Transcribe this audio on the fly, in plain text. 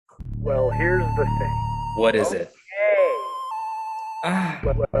Well, here's the thing. What is it?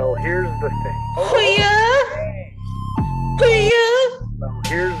 Well, here's the thing. Well,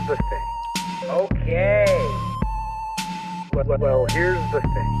 here's the thing. Okay. Well, here's the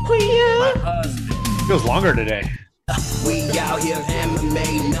thing. My husband. Feels longer today. We out here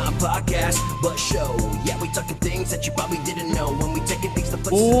MMA, not podcast, but show. Yeah, we talking things that you probably didn't know when we taking things to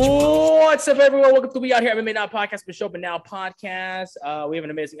places that you What's up, everyone? Welcome to We Out Here MMA Now Podcast, but Show But Now Podcast. We have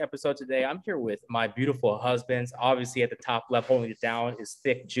an amazing episode today. I'm here with my beautiful husbands. Obviously, at the top left, holding it down is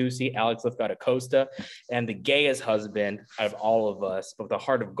thick, juicy Alex Lifgard Acosta, and the gayest husband out of all of us, with a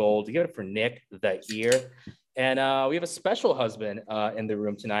heart of gold. Give it for Nick the Ear. And we have a special husband in the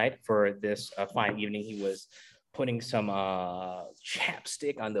room tonight for this fine evening. He was putting some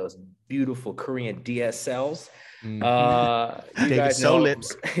chapstick on those beautiful Korean DSLs. David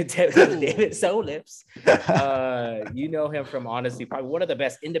Solips. David Solips. You know him from honestly probably one of the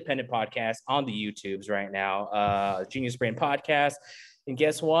best independent podcasts on the YouTubes right now. Genius Brain Podcast. And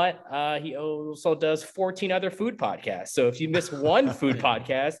guess what? He also does 14 other food podcasts. So if you miss one food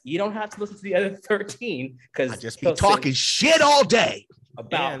podcast, you don't have to listen to the other 13 because I just be talking shit all day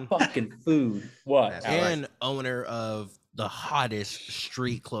about fucking food. What? And owner of the hottest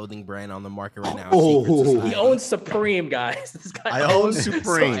street clothing brand on the market right now. He owns Supreme, guys. This guy I own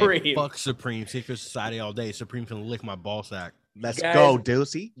Supreme. Fuck Supreme. Secret Society all day. Supreme can lick my ball sack. Let's Guys, go,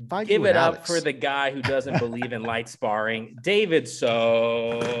 Deucey. Give it up for the guy who doesn't believe in light sparring, David.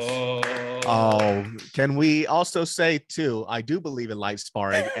 Oh, can we also say too? I do believe in light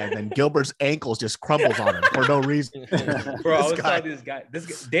sparring, and then Gilbert's ankles just crumbles on him for no reason. Bro, I was telling this guy,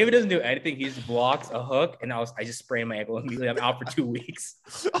 David doesn't do anything. He just blocks a hook, and I just sprained my ankle immediately. I'm out for 2 weeks.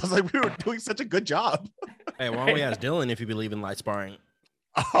 I was like, we were doing such a good job. Hey, why don't we ask Dylan if you believe in light sparring?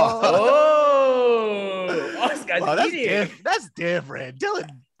 This guy's that's different. Dylan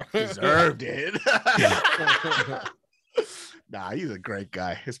deserved it. Nah, he's a great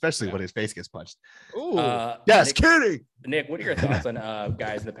guy, especially when his face gets punched. Ooh. Yes, kidding. Nick, what are your thoughts on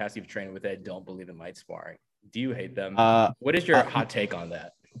guys in the past you've trained with that don't believe in light sparring? Do you hate them? What is your hot take on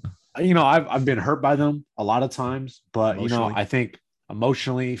that? You know, I've been hurt by them a lot of times, but you know, Emotionally. I think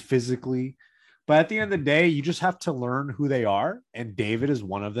emotionally, physically. But at the end of the day, you just have to learn who they are, and David is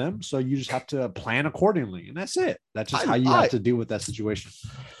one of them. So you just have to plan accordingly, and that's it. That's just how you have to deal with that situation.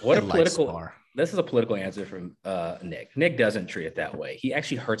 What a political. This is a political answer from Nick. Nick doesn't treat it that way. He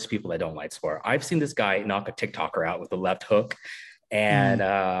actually hurts people that don't light spar. I've seen this guy knock a TikToker out with the left hook, and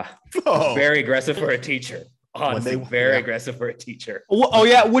very aggressive for a teacher. Honestly, very aggressive for a teacher. Oh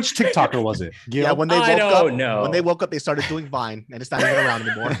yeah, which TikToker was it? Gil? Yeah, when they woke up, they started doing Vine, and it's not even around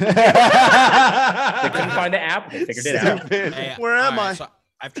anymore. They couldn't find the app. They figured it out. Hey, Where am I? So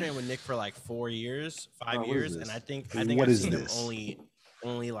I've trained with Nick for like 5 years, and I think What I've is seen this? him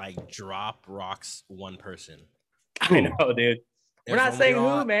only like drop rocks one person. I know, dude. We're not saying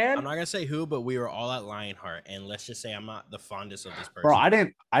who, man. I'm not gonna say who, but we were all at Lionheart, and let's just say I'm not the fondest of this person. Bro,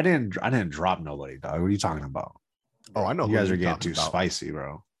 I didn't drop nobody, dog. What are you talking about? Oh, I know. You who guys you're are getting talking too about. spicy,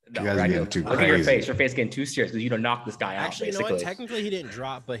 bro. No, You guys are getting too Look crazy. at your face. Your face getting too serious because you don't knock this guy out. Actually, you know basically. what? Technically, he didn't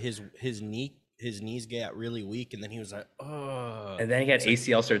drop, but his knees got really weak, and then he was like, "Oh." And then he had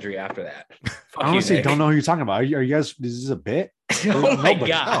ACL surgery after that. I honestly don't know who you're talking about. Are you guys? Is this a bit? Oh my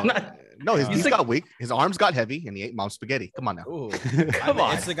Nobody. god! No, his He's knees like- got weak. His arms got heavy, and he ate mom's spaghetti. Come on now. Ooh. Come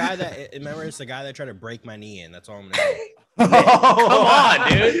on. It's the guy that remember. It's the guy that tried to break my knee in. That's all I'm gonna say. Come on,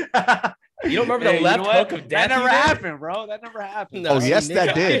 dude. You don't remember the Hey, left you know what? hook of death? That never either? happened, bro. That never happened. Oh, yes, Nick that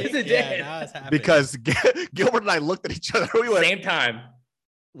got did. Yes, it Yeah, did. now it's happening. Because Gilbert and I looked at each other. We went, Same time.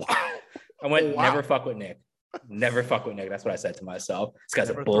 wow. I went, Wow. never fuck with Nick. Never fuck with Nick. That's what I said to myself. This guy's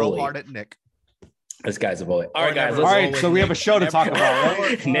Never a throw bully. hard at Nick. This guy's a bully. All right, guys. never All Let's, right, roll so with we have a Nick. show to talk about,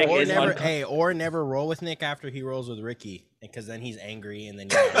 right? Nick or is never, un- or never roll with Nick after he rolls with Ricky, because then he's angry, and then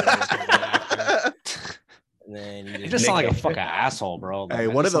you gotta roll with him after. And then You just sound like a fucking asshole, bro. Hey,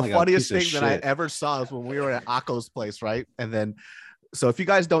 Like, one I of the just sound like a funniest piece of things that I shit. ever saw is when we were at Akko's place, right? And then, so if you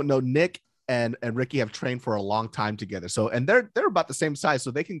guys don't know, Nick and Ricky have trained for a long time together. So, and they're about the same size,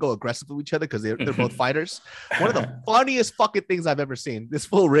 so they can go aggressive with each other because they're both fighters. One of the funniest fucking things I've ever seen. This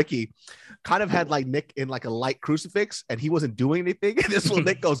fool Ricky kind of had like Nick in like a light crucifix, and he wasn't doing anything. And this fool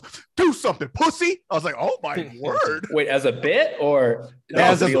Nick goes, "Do something, pussy!" I was like, "Oh my word!" Wait, as a bit or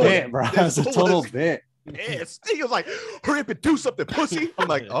As a real? bit, bro. As a total bit. Pissed. He was like, "Hurry up and do something, pussy!" I'm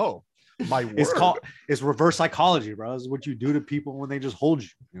like, "Oh my word!" It's reverse psychology, bro. It's what you do to people when they just hold you.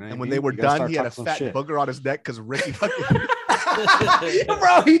 You know what And I when mean? they were You gotta done, start he had a talking some fat shit. booger on his neck because Ricky fucking.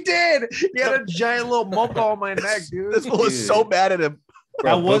 Bro, he did. He had a giant little mocha on my neck, dude. This fool was so mad at him.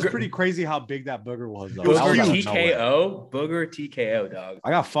 That was Booger- pretty crazy how big that booger was, though. It was That Booger out of huge. nowhere. TKO, Booger TKO, dog. I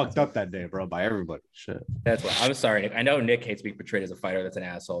got fucked up that day, bro, by everybody. Shit. That's why I'm sorry, Nick. I know Nick hates being portrayed as a fighter that's an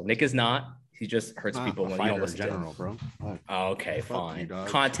asshole. Nick is not. He just hurts Nah, people a when you don't fighter in listen to him. general, bro. Fuck. Oh, okay, Fuck fine. you, dog.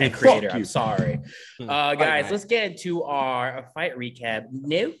 Content Fuck creator. I'm you. sorry. Guys, night. let's get into our fight recap.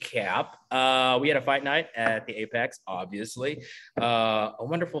 No cap. We had a fight night at the Apex, obviously. A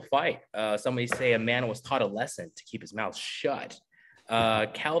wonderful fight. Somebody say a man was taught a lesson to keep his mouth shut.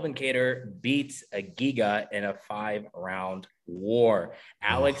 Calvin Cater beats a Giga in a 5-round war.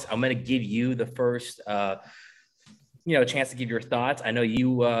 Alex, I'm gonna give you the first chance to give your thoughts. I know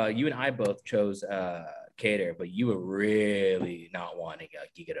you and I both chose Cater, but you were really not wanting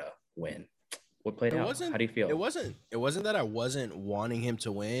Giga to win. What played out? How do you feel? It wasn't that I wasn't wanting him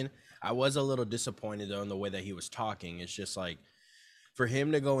to win. I was a little disappointed though in the way that he was talking. It's just like for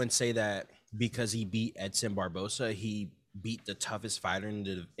him to go and say that because he beat Edson Barbosa, he beat the toughest fighter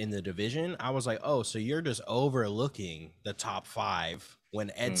in the division. I was like, oh, so you're just overlooking the top 5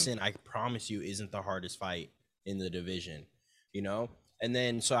 when Edson, I promise you, isn't the hardest fight in the division, And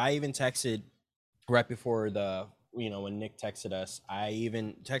then so I even texted right before when Nick texted us, I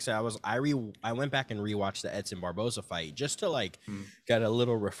even texted, I went back and rewatched the Edson Barbosa fight just to get a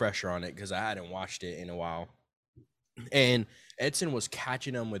little refresher on it because I hadn't watched it in a while. And Edson was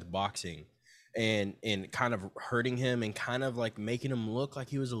catching him with boxing and kind of hurting him and kind of like making him look like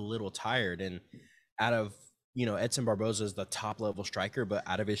he was a little tired. And out of, Edson Barbosa is the top level striker, but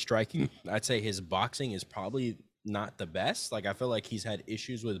out of his striking, I'd say his boxing is probably not the best. Like I feel like he's had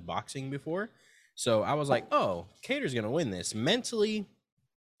issues with boxing before. So I was like, oh, Cater's going to win this. Mentally,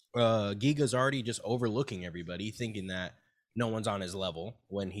 Giga's already just overlooking everybody, thinking that no one's on his level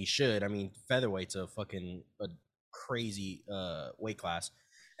when he should. I mean, featherweight's a crazy weight class.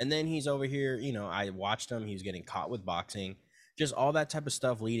 And then he's over here, I watched him. He was getting caught with boxing. Just all that type of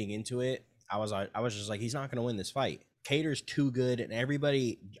stuff leading into it. I was just like, he's not going to win this fight. Cater's too good. And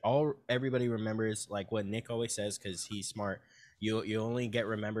everybody remembers like what Nick always says, because he's smart. You only get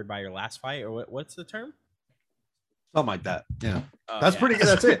remembered by your last fight, or what's the term? Something like that. Yeah. That's pretty good.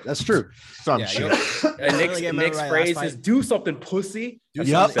 That's it. That's true. Some Yeah, shit. Nick's phrase is "do something, pussy." Do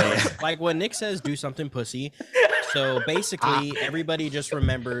Yup. something. Like when Nick says "do something, pussy." So basically, everybody just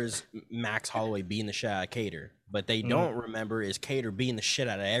remembers Max Holloway beating the shit out of Cater, but they don't remember is Cater beating the shit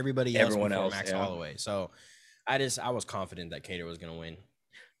out of everyone else, Max Holloway. So I was confident that Cater was gonna win.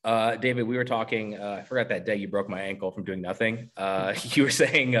 David, we were talking. I forgot that day you broke my ankle from doing nothing. You were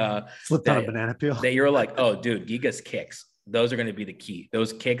saying Slipped on a banana peel. that you were like, "Oh, dude, Giga's kicks. Those are going to be the key.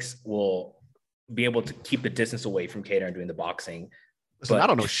 Those kicks will be able to keep the distance away from Cater and doing the boxing." Listen, I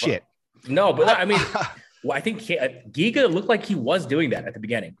don't know shit. No, but I mean, well, I think Giga looked like he was doing that at the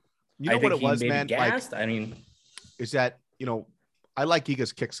beginning. You know I think what it was, he maybe man? gassed. I mean, Is that, I like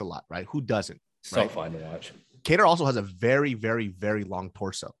Giga's kicks a lot, right? Who doesn't? so Right. fun to watch. Cater also has a very, very, very long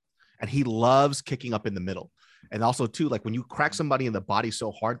torso, and he loves kicking up in the middle. And also, too, like when you crack somebody in the body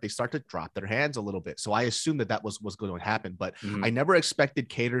so hard, they start to drop their hands a little bit. So I assumed that was going to happen, but I never expected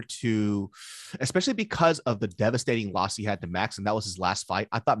Cater to, especially because of the devastating loss he had to Max, and that was his last fight.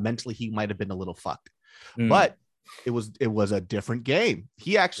 I thought mentally he might have been a little fucked, but it was a different game.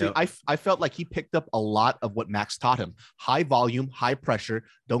 He actually, I felt like he picked up a lot of what Max taught him: high volume, high pressure.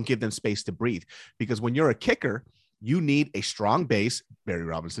 Don't give them space to breathe, because when you're a kicker, you need a strong base, Barry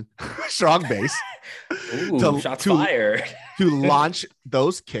Robinson, strong base, Ooh, shots fired. to launch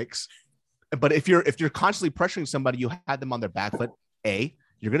those kicks. But if you're constantly pressuring somebody, you had them on their back foot,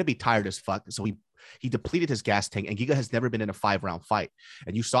 you're gonna be tired as fuck. So he depleted his gas tank, and Giga has never been in a 5-round fight,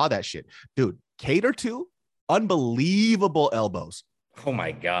 and you saw that shit, dude. Cater to unbelievable elbows, Oh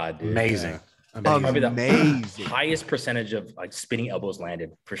my god, dude. Amazing. Probably the amazing. highest percentage of like spinning elbows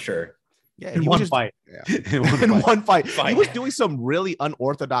landed for sure. Yeah, In he one was just- fight. yeah. In one in fight. one fight. He Fight. was doing some really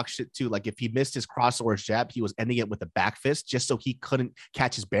unorthodox shit too. Like if he missed his cross or his jab, he was ending it with a back fist just so he couldn't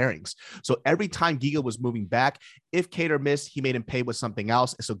catch his bearings. So every time Giga was moving back, if Cater missed, he made him pay with something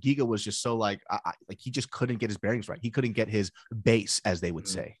else. So Giga was just so like he just couldn't get his bearings right. He couldn't get his base, as they would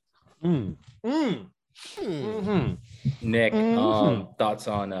say. Mm. Mhm. Nick, thoughts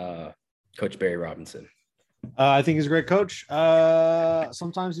on Coach Barry Robinson? I think he's a great coach.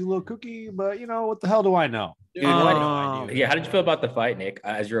 Sometimes he's a little kooky, but what the hell do I know? Dude, Dude, what Um, do I do? Yeah, how did you feel about the fight, Nick,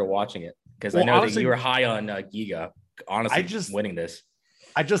 as you were watching it? Because I Well, know that honestly- you were high on Giga. Honestly, I just- winning this.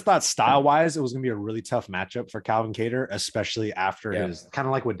 I just thought style-wise, it was gonna be a really tough matchup for Calvin Cater, especially after Yeah. his kind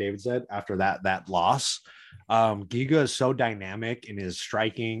of like what David said after that loss. Giga is so dynamic in his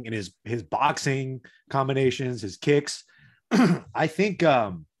striking, in his boxing combinations, his kicks. I think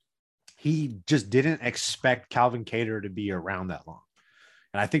he just didn't expect Calvin Cater to be around that long.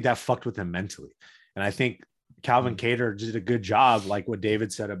 And I think that fucked with him mentally. And I think Calvin Kattar did a good job, like what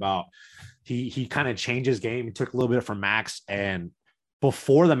David said about he kind of changed his game. He took a little bit from Max. And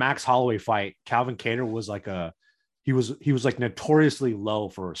before the Max Holloway fight, Calvin Kattar was like he was like notoriously low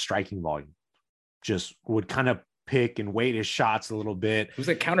for striking volume. Just would kind of pick and weight his shots a little bit. He was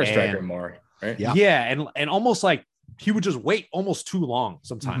a counter striker more, right? Yeah, and almost like he would just wait almost too long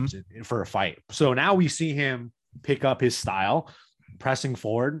sometimes for a fight. So now we see him pick up his style, pressing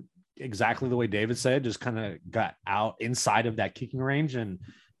forward exactly the way David said, just kind of got out inside of that kicking range, and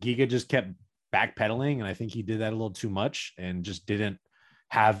Giga just kept backpedaling. And I think he did that a little too much and just didn't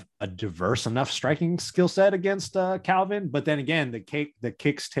have a diverse enough striking skill set against Calvin. But then again, the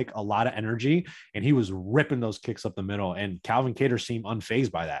kicks take a lot of energy, and he was ripping those kicks up the middle, and Calvin Kattar seemed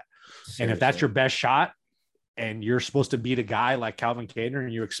unfazed by that. Seriously. And if that's your best shot and you're supposed to beat a guy like Calvin Kattar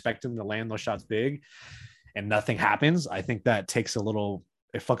and you expect him to land those shots big and nothing happens, I think that takes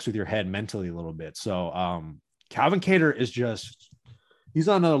it fucks with your head mentally a little bit. So Calvin Kattar is he's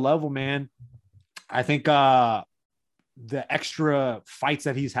on another level, man. I think the extra fights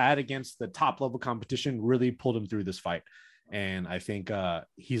that he's had against the top level competition really pulled him through this fight. And I think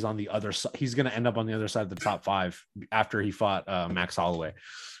he's on the other side. He's going to end up on the other side of the top 5 after he fought Max Holloway.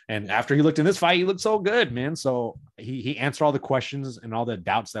 And after he looked in this fight, he looked so good, man. So he answered all the questions and all the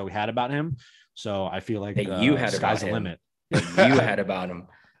doubts that we had about him. So I feel like you had sky's the limit. You had about him.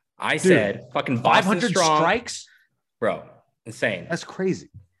 I said fucking 500 strikes, bro. Insane. That's crazy.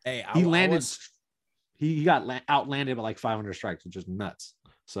 Hey, he got outlanded by like 500 strikes, which is nuts.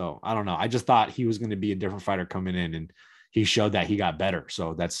 So I don't know. I just thought he was going to be a different fighter coming in, and he showed that he got better.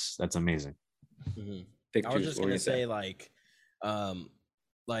 So that's amazing. Mm-hmm. I was just going to say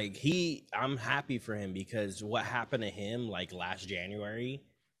I'm happy for him, because what happened to him like last January,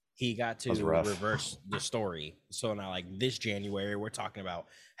 he got to reverse the story. So now like this January, we're talking about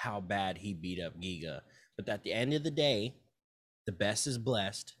how bad he beat up Giga. But at the end of the day, the best is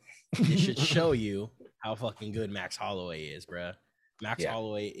blessed. It should show you how fucking good Max Holloway is, bruh. Max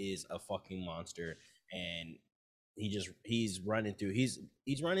Holloway is a fucking monster, and he's running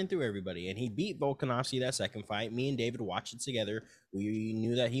through everybody, and he beat Volkanovski that second fight. Me and David watched it together. We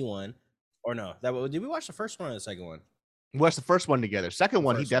knew that he won, or no? Did we watch the first one or the second one? We watched the first one together. Second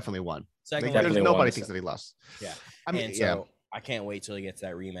one, he definitely won. Nobody thinks that he lost. Yeah, I mean, I can't wait till he gets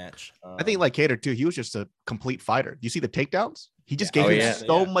that rematch. I think like Kattar too, he was just a complete fighter. You see the takedowns? He just gave him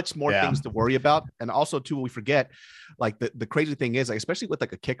so much more things to worry about. And also too, we forget, like the crazy thing is, like, especially with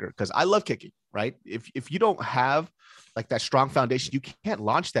like a kicker, because I love kicking, right? If you don't have like that strong foundation, you can't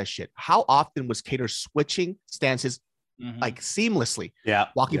launch that shit. How often was Kattar switching stances like seamlessly?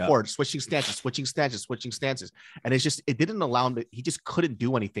 Walking forward, switching stances. And it didn't allow him he just couldn't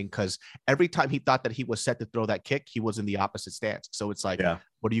do anything, because every time he thought that he was set to throw that kick, he was in the opposite stance. So it's like,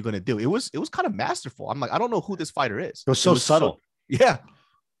 what are you going to do? It was kind of masterful. I'm like, I don't know who this fighter is. It was so subtle. Yeah.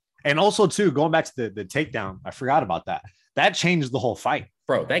 And also too, going back to the takedown, I forgot about that. That changed the whole fight.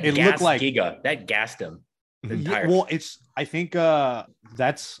 Bro, that looked like Giga. That gassed him. I think that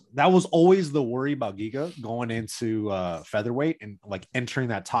was always the worry about Giga going into featherweight and like entering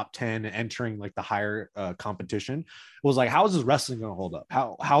that top 10 and entering like the higher competition. It was like, how is his wrestling going to hold up?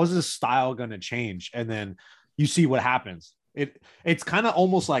 How is his style going to change? And then you see what happens. It's kind of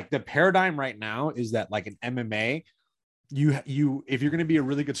almost like the paradigm right now is that like in MMA, you if you're going to be a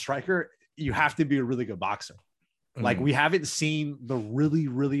really good striker, you have to be a really good boxer. Like we haven't seen the really,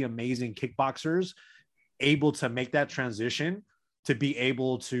 really amazing kickboxers able to make that transition to be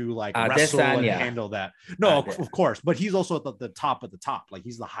able to like wrestle and handle that. No, of course, but he's also at the top of the top. Like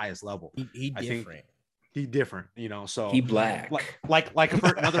he's the highest level. He different. He different, so he black. Like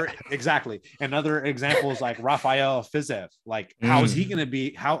another another example is like Rafael Fiziev. Like how is he going to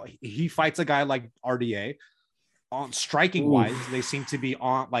be? How he fights a guy like RDA on striking wise, they seem to be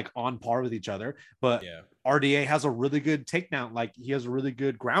on par with each other, but RDA has a really good takedown. Like he has a really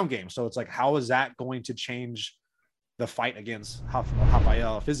good ground game. So it's like, how is that going to change the fight against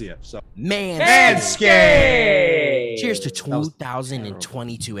Rafael Fiziev? So Manscaped! Cheers to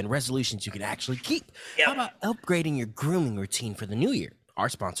 2022 and resolutions you can actually keep. How about upgrading your grooming routine for the new year? Our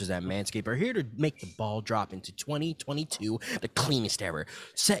sponsors at Manscaped are here to make the ball drop into 2022 the cleanest ever.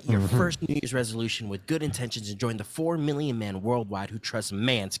 Set your first New Year's resolution with good intentions and join the 4 million men worldwide who trust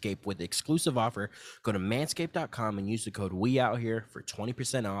Manscaped with the exclusive offer. Go to manscaped.com and use the code WeOutHere for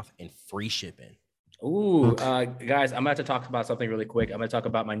 20% off and free shipping. Ooh, guys, I'm about to talk about something really quick. I'm going to talk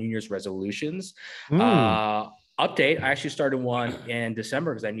about my New Year's resolutions. Update. I actually started one in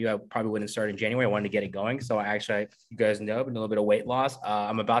December because I knew I probably wouldn't start in January. I wanted to get it going. So you guys know, I've been a little bit of weight loss.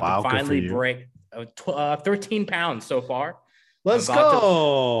 I'm about to finally break 13 pounds so far. Let's I'm about to-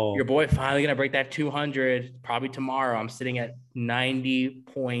 go. Your boy finally gonna break that 200 probably tomorrow. I'm sitting at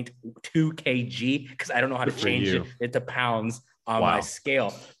 90.2 kg because I don't know how to Good for change you. it to pounds on Wow. my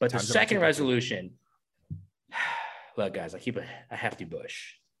scale. But the Times it by second 2.2. resolution, look, guys, I keep a hefty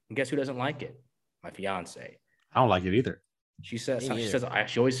bush. And guess who doesn't like it? My fiance. I don't like it either. She says Me she neither. says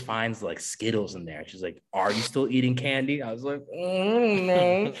she always finds like Skittles in there. She's like, "Are you still eating candy?" I was like,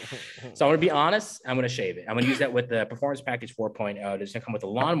 no. So I'm gonna be honest. I'm gonna shave it. I'm gonna use that with the Performance Package 4.0. It's gonna come with the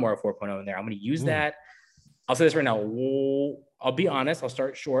Lawnmower 4.0 in there. I'm gonna use that. I'll say this right now. I'll be honest. I'll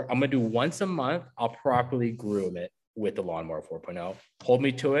start short. I'm gonna do once a month. I'll properly groom it with the Lawnmower 4.0. Hold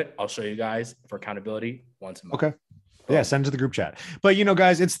me to it. I'll show you guys for accountability once a month. Okay. Yeah, send it to the group chat. But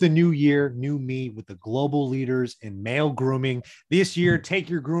guys, it's the new year, new me with the global leaders in male grooming. This year, take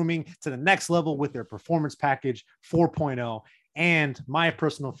your grooming to the next level with their Performance Package 4.0 and my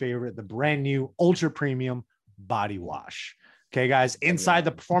personal favorite, the brand new Ultra Premium Body Wash. Okay, guys, inside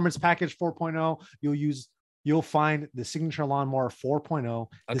the Performance Package 4.0, you'll find the Signature Lawnmower 4.0.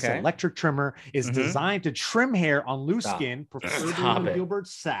 This Okay. electric trimmer is Mhm. designed to trim hair on loose Stop. skin, preferably Stop on it.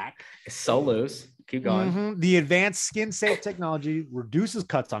 Gilbert's sack. It's so loose. Keep going. Mhm. The advanced skin safe technology reduces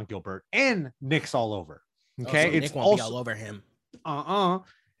cuts on Gilbert and nicks all over. Okay. Also, It's Nick won't be all also over him.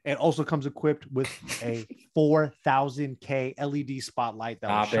 it also comes equipped with a 4,000K LED spotlight that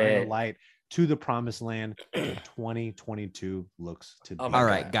will Stop shine it. a light to the promised land. 2022 looks to be. Oh my All God.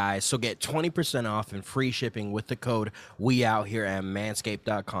 right, guys. So get 20% off and free shipping with the code We Out Here at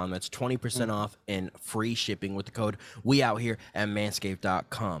Manscaped.com. That's 20% off and free shipping with the code We Out Here at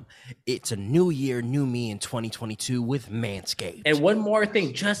Manscaped.com. It's a new year, new me in 2022 with Manscaped. And one more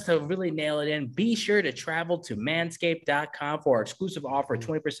thing, just to really nail it in, be sure to travel to manscaped.com for our exclusive offer,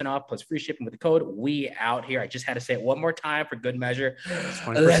 20% off plus free shipping with the code We Out Here. I just had to say it one more time for good measure. It's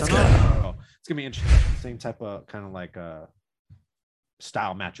 20% Let's go. off, bro. It's gonna be interesting. Same type of kind of like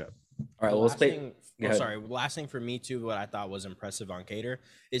style matchup. All right, The well, let's last play. thing- Go ahead. sorry, last thing for me too, what I thought was impressive on Cater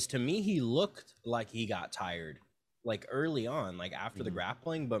is to me he looked like he got tired, like early on, like after the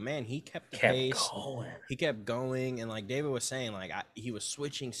grappling. But man, he kept the pace. Going. He kept going, and like David was saying, like he was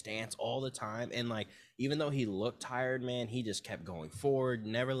switching stance all the time, and like even though he looked tired, man, he just kept going forward.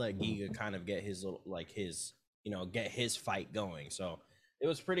 Never let Giga kind of get his little get his fight going. So it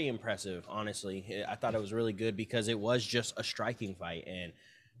was pretty impressive, honestly. I thought it was really good because it was just a striking fight, and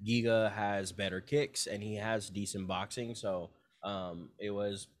Giga has better kicks and he has decent boxing. So it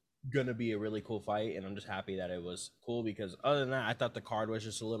was gonna be a really cool fight, and I'm just happy that it was cool because other than that, I thought the card was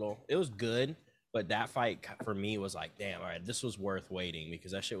just it was good, but that fight for me was like, damn, all right, this was worth waiting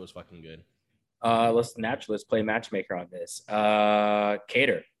because that shit was fucking good. Let's play matchmaker on this.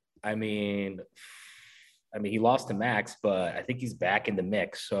 Cater. I mean, he lost to Max, but I think he's back in the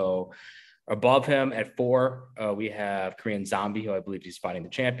mix. So above him at 4, we have Korean Zombie, who I believe he's fighting the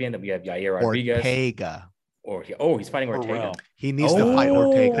champion. Then we have Yair Rodriguez. Ortega. He's fighting Ortega. real. He needs to fight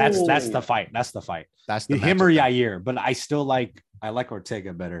Ortega. That's the fight. That's the fight. That's the Him or matchup. Yair, but I like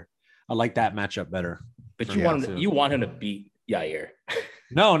Ortega better. I like that matchup better. But for you me want too. him to beat Yair.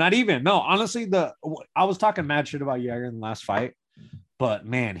 No, not even. No, honestly, I was talking mad shit about Yair in the last fight, but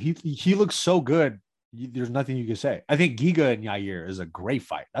man, he looks so good. There's nothing you can say. I think Giga and Yair is a great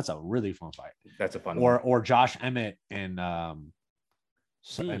fight. That's a really fun fight. That's a fun one. Or Josh Emmett and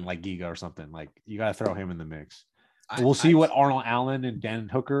like Giga or something. Like you gotta throw him in the mix. We'll see what Arnold Allen and Dan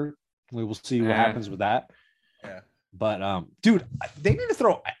Hooker. We will see what happens with that. Yeah. But dude, they need to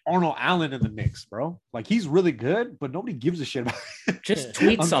throw Arnold Allen in the mix, bro. Like he's really good, but nobody gives a shit about him. Just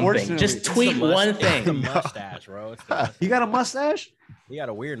tweet something. Unfortunately. Just It's tweet one It's the thing. mustache, bro. It's the mustache. He got a mustache? He got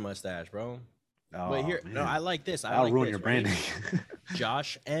a weird mustache, bro. Oh, But here, man. no, I like this. I That'll like ruin this, your right? branding.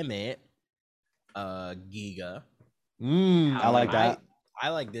 Josh Emmett, Giga. I like that. I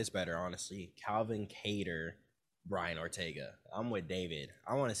like this better, honestly. Calvin Cater, Brian Ortega. I'm with David.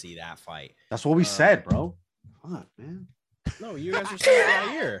 I want to see that fight. That's what we said, bro. Fuck, man. No, you guys are saying right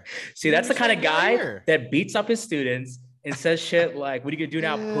here. See, that's the kind of guy Yair. that beats up his students and says shit like, "What are you gonna do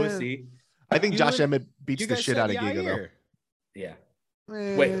now, Yeah. pussy?" I think You Josh would- Emmett beats You the guys shit said out of Giga, though. Yair. Yeah.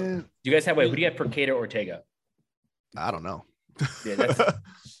 Man. Do you guys have who do you have for Cater Ortega? I don't know. Yeah, that's.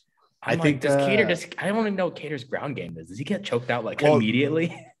 I I'm like, think, does Cater uh, I don't even know what Cater's ground game is. Does he get choked out like Well,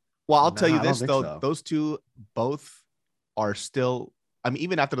 immediately? Well, I'll tell Nah, you I don't this think though, so. those two both are still. I mean,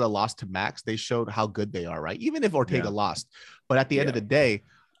 even after the loss to Max, they showed how good they are, right? Even if Ortega Yeah. lost, but at the end of Yeah. the day,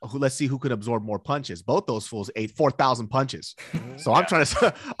 let's see who can absorb more punches. Both those fools ate 4,000 punches. So I'm trying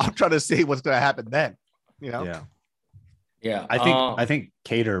to see what's going to happen then. You know, Yeah. Yeah, I think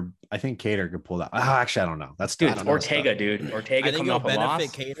Cater could pull that. Actually, I don't know. That's dude, I it's don't know Ortega, stuff. dude. Ortega I think coming it'll off a loss.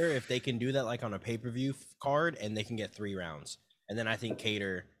 benefit Cater if they can do that like on a pay-per-view card and they can get 3 rounds. and then I think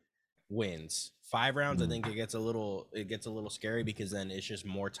Cater wins. 5 rounds, I think it gets a little scary because then it's just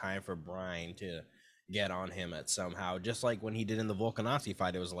more time for Bryan to get on him at somehow. Just like when he did in the Volkanovski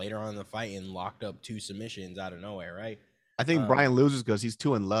fight, it was later on in the fight and locked up 2 submissions out of nowhere, right? I think Bryan loses because he's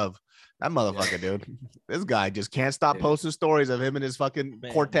too in love. That motherfucker, dude. This guy just can't stop posting stories of him and his fucking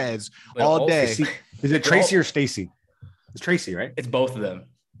Cortez all day. Is it Tracy or Stacy? It's Tracy, right? It's both of them.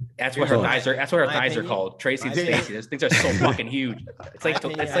 That's what her thighs are. That's what her thighs are called. Tracy and Stacy. Those things are so fucking huge. It's like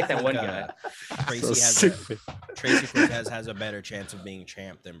that one guy. Tracy Cortez has a better chance of being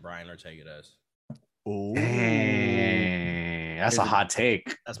champ than Brian Ortega does. Oh, that's a hot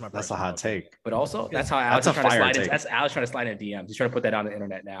take. That's a hot take. But also, that's how Alex is trying to slide. That's Alex trying to slide in DMs. He's trying to put that on the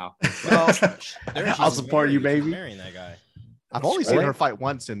internet now. Well, I'll support you, baby. Marrying that guy. I've only seen her fight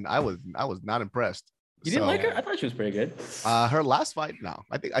once, and I was not impressed. You didn't like her? I thought she was pretty good. Her last fight, no.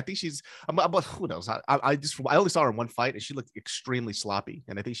 I think she's. But who knows? I only saw her in one fight, and she looked extremely sloppy.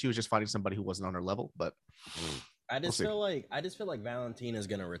 And I think she was just fighting somebody who wasn't on her level. But I just feel like Valentina's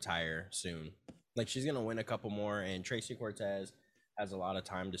gonna retire soon. Like she's gonna win a couple more, and Tracy Cortez has a lot of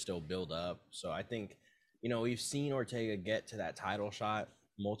time to still build up. So I think, we've seen Ortega get to that title shot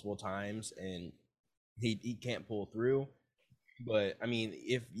multiple times, and he can't pull through. But I mean,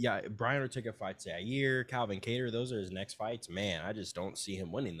 if Brian Ortega fights that year, Calvin Kattar, those are his next fights. Man, I just don't see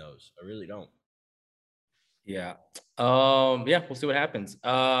him winning those. I really don't. Yeah. We'll see what happens.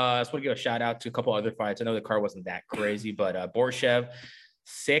 I just want to give a shout out to a couple other fights. I know the card wasn't that crazy, but Borshev,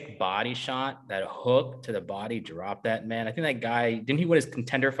 sick body shot, that hook to the body, dropped that man. I think that guy, didn't he win his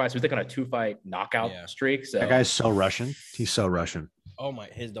contender fight? So he's like on a 2-fight knockout streak. So that guy's so Russian. He's so Russian. Oh my,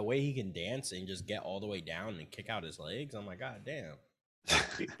 the way he can dance and just get all the way down and kick out his legs. I'm like, God damn.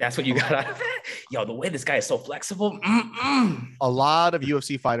 That's what you got out of that? Yo, the way this guy is so flexible. A lot of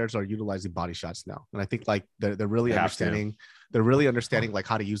UFC fighters are utilizing body shots now. And I think like they're really understanding. They're really understanding like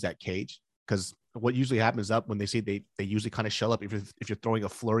how to use that cage. Because what usually happens up when they see they usually kind of shell up if you're throwing a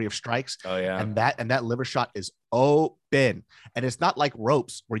flurry of strikes. Oh yeah. And that liver shot is open. And it's not like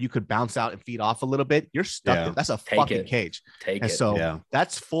ropes where you could bounce out and feed off a little bit. You're stuck. Yeah. That's a fucking cage. So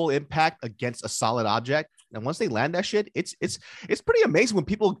that's full impact against a solid object. And once they land that shit, it's pretty amazing when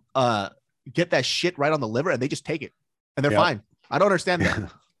people get that shit right on the liver and they just take it and they're fine. I don't understand that.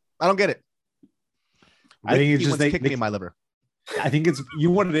 I don't get it. I think it's just they kicked me in my liver. I think it's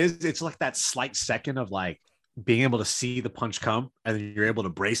what it is. It's like that slight second of like being able to see the punch come and then you're able to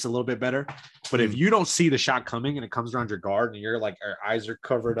brace a little bit better. But if you don't see the shot coming and it comes around your guard and you're like, your eyes are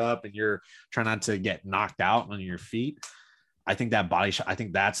covered up and you're trying not to get knocked out on your feet, I think that body shot, I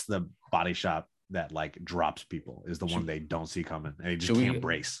think that's the body shot that like drops people is the one they don't see coming and they just can't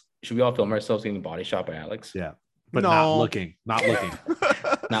brace. Should we all film ourselves getting body shot by Alex? Yeah. But not looking. Not looking.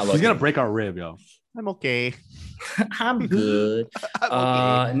 He's going to break our rib, yo. I'm okay. I'm good. I'm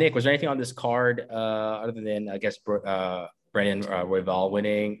okay. Nick, was there anything on this card other than, I guess, Brandon Royval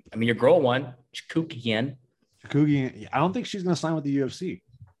winning? I mean, your girl won. Chookagian. I don't think she's going to sign with the UFC.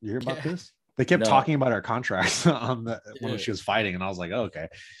 You hear about this? They kept talking about her contracts on when she was fighting, and I was like, oh, okay.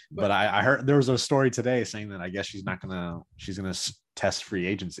 But I heard there was a story today saying that I guess she's gonna test free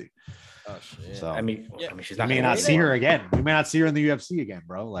agency. Oh shit! So I mean, she's not. We may not see her again. We may not see her in the UFC again,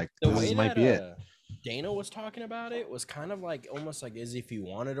 bro. Like this might be it. Dana was talking about it was kind of like almost like as if he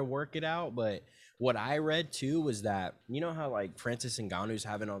wanted to work it out, but what I read too was that how like Francis Ngannou's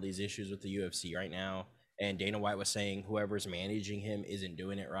having all these issues with the UFC right now. And Dana White was saying whoever's managing him isn't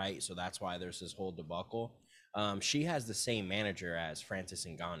doing it right. So that's why there's this whole debacle. She has the same manager as Francis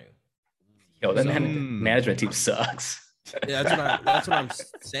Ngannou. Yo, that management team sucks. Yeah, that's what I'm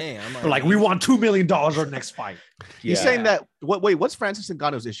saying. We're like, we want $2 million our next fight. He's saying that. What's Francis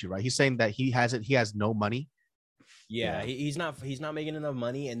Ngannou's issue, right? He's saying that he has no money. Yeah, he's not making enough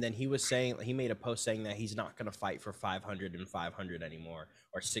money, and then he made a post saying that he's not going to fight for 500 and 500 anymore,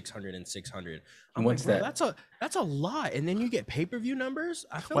 or 600 and 600. I'm like, bro, that's a lot, and then you get pay-per-view numbers.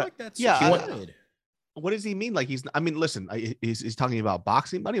 I feel like that's good. What does he mean? Like listen, he's talking about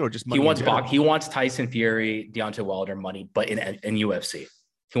boxing money or just money? He wants Tyson Fury, Deontay Wilder money, but in UFC,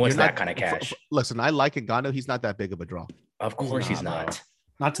 he wants that kind of cash. Listen, I like Ngannou. He's not that big of a draw. Of course, he's not.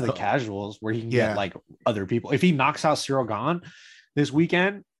 Not to the casuals where he can get like other people. If he knocks out Cyril Gane this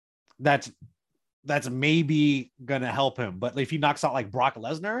weekend, that's maybe gonna help him. But if he knocks out like Brock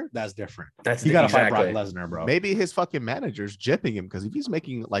Lesnar, that's different. You gotta fight Brock Lesnar, bro. Maybe his fucking manager's jipping him because if he's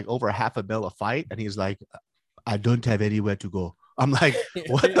making like over $500,000 a fight and he's like, I don't have anywhere to go. I'm like,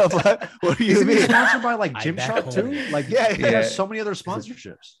 what the fuck? What do you Isn't he mean? sponsored by like I Gymshark back too? home. Like, Yeah, he yeah. has so many other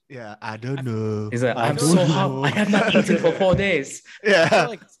sponsorships. Yeah, I don't know. He's like, I I'm don't so know. hot. I have not eaten for 4 days.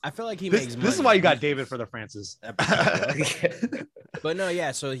 Yeah. I feel like he This, makes this is money. why you got David for the Francis. But no,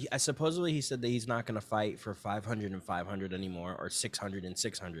 yeah. So I supposedly he said that he's not gonna fight for 500 and 500 anymore, or 600 and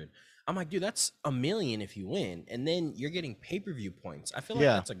 600. I'm like, dude, that's $1 million if you win, and then you're getting pay-per-view points. I feel like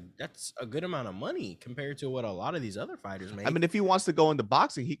Yeah. that's a good amount of money compared to what a lot of these other fighters make. I mean, if he wants to go into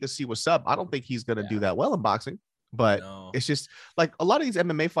boxing, he could see what's up. I don't think he's gonna do that well in boxing, but No. it's just like a lot of these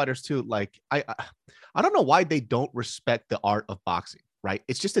MMA fighters too. Like I don't know why they don't respect the art of boxing. Right?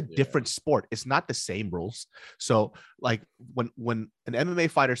 It's just a different sport. It's not the same rules. So like when an MMA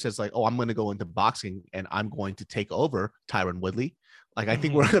fighter says like, oh, I'm going to go into boxing and I'm going to take over Tyron Woodley, like I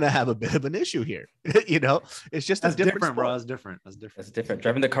think we're going to have a bit of an issue here. You know, it's just That's a different, bro. sport. That's different. That's different. That's different.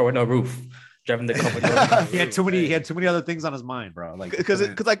 Driving the car with no roof. Driving the car with no roof. He had too many. He had too many other things on his mind, bro. Like Because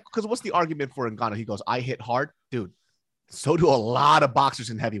what's the argument for Ngannou? He goes, I hit hard, dude. So do a lot of boxers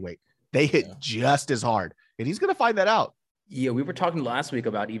in heavyweight. They hit just as hard, and he's going to find that out. Yeah, we were talking last week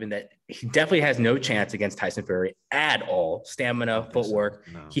about even that he definitely has no chance against Tyson Fury at all. Stamina, footwork.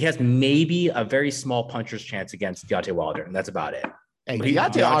 No. He has maybe a very small puncher's chance against Deontay Wilder, and that's about it. And But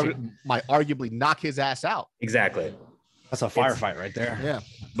Deontay might arguably knock his ass out. Exactly. That's a firefight right there. Yeah.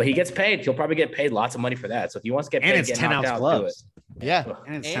 But he gets paid. He'll probably get paid lots of money for that. So if he wants to get paid, And it's get 10 knocked ounce out, gloves. Yeah.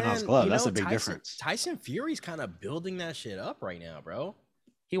 And it's 10 ounce And, glove. you That's know, a big Tyson, difference. Tyson Fury's kind of building that shit up right now, bro.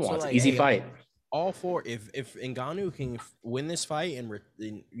 He wants like, easy hey, fight. All for if Ngannou can win this fight and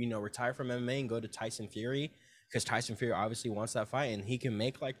retire from MMA and go to Tyson Fury, because Tyson Fury obviously wants that fight and he can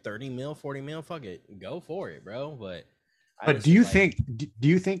make like 30 mil, 40 mil, fuck it, go for it, bro. But Do you think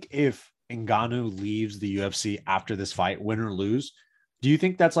if Ngannou leaves the UFC after this fight, win or lose, do you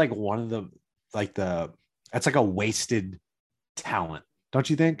think that's like one of the that's like a wasted talent? Don't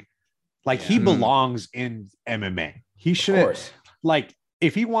you think? Like he belongs in MMA. He Of shouldn't course. like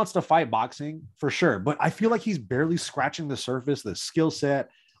if he wants to fight boxing for sure, but I feel like he's barely scratching the surface, the skill set.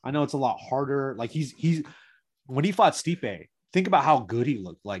 I know it's a lot harder. Like he's when he fought Stipe, think about how good he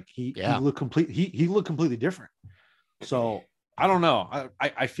looked. Like he looked he looked completely different. So I don't know.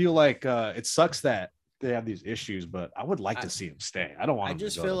 I feel like it sucks that they have these issues, but I would like to see him stay. I don't want. I him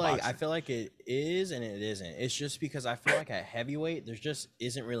just to go feel to like boxing. I feel like it is and it isn't. It's just because I feel like at heavyweight there's just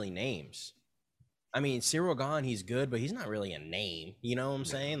isn't really names. I mean, Cyril Gane, he's good, but he's not really a name. You know what I'm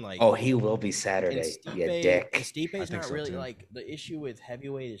saying? Like, Oh, he will be and Saturday. You Stipe, dick. and Stipe's think not so, really too. like the issue with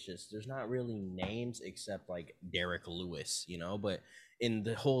heavyweight is just there's not really names except like Derek Lewis, you know. But in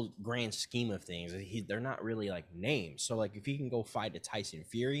the whole grand scheme of things, they're not really like names. So like, if he can go fight a Tyson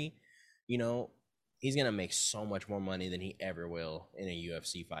Fury, you know, he's gonna make so much more money than he ever will in a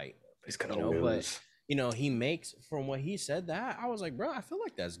UFC fight. He's gonna You know, lose. but he makes from what he said that I was like, bro, I feel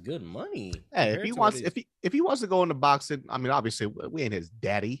like that's good money. Hey, if compared he to wants, what if he wants to go into boxing, I mean, obviously we ain't his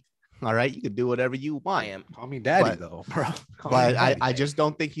daddy. All right, you can do whatever you want. I am. Call me daddy But- though, bro. Call me But daddy. I just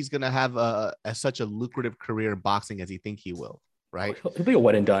don't think he's gonna have such a lucrative career in boxing as he think he will. Right? He'll be a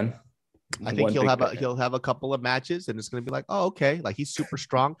one and done. I think One he'll big have fight. he'll have a couple of matches, and it's gonna be like, oh, okay, like he's super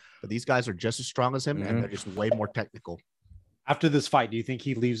strong, but these guys are just as strong as him, and they're just way more technical. After this fight, do you think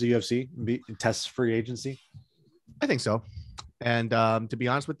he leaves the UFC and tests free agency? I think so. And to be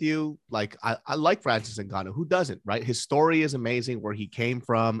honest with you, like I like Francis Ngannou. Who doesn't, right? His story is amazing, where he came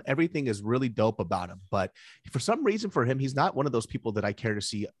from. Everything is really dope about him. But for some reason, for him, he's not one of those people that I care to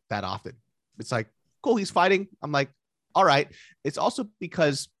see that often. It's like, cool, he's fighting. I'm like, all right. It's also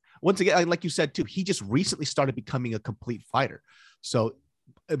because, once again, like you said too, he just recently started becoming a complete fighter. So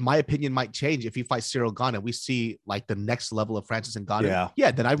my opinion might change if he fights Cyril Gane and we see like the next level of Francis Ngannou.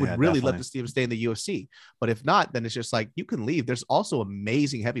 Yeah. Then I would Yeah, really definitely. love to see him stay in the UFC. But if not, then it's just like, you can leave. There's also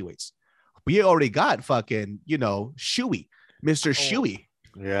amazing heavyweights. We already got fucking, Shuey, Mr. Shuey.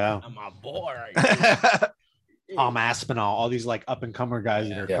 Yeah. I'm my boy. Tom Aspinall, all these like up and comer guys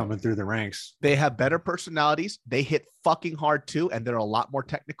that are Yeah. coming through the ranks. They have better personalities. They hit fucking hard too, and they're a lot more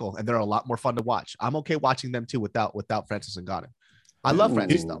technical and they're a lot more fun to watch. I'm okay watching them too without Francis Ngannou. I love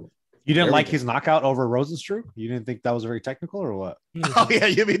Francis though. You didn't There we like go. his knockout over Rosenstruck? You didn't think that was very technical or what? Oh yeah,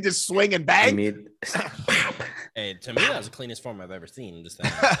 you mean just swing and I bang? mean, Hey, to me, that was the cleanest form I've ever seen. This thing.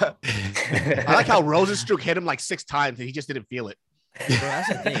 I like how Rosenstruck hit him like 6 times and he just didn't feel it. Bro, that's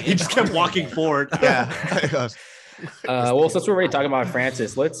the thing. He just kept walking forward. Yeah. He goes, well, since we're already talking about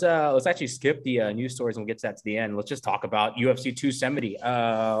Francis, let's actually skip the news stories and we'll get to that to the end. Let's just talk about UFC 270.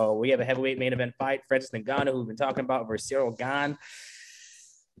 We have a heavyweight main event fight: Francis Ngannou, who we've been talking about, versus Cyril Gane.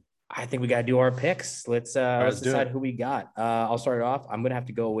 I think we got to do our picks. Let's let's do decide it. who we got. I'll start it off. I'm gonna have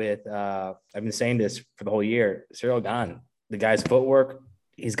to go with. I've been saying this for the whole year. Cyril Gane the guy's footwork,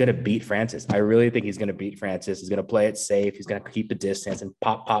 he's gonna beat Francis. I really think he's gonna beat Francis. He's gonna play it safe. He's gonna keep the distance and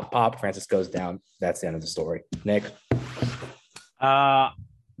pop, pop, pop. Francis goes down. That's the end of the story. Nick.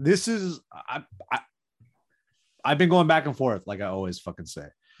 This is I've been going back and forth, like I always fucking say,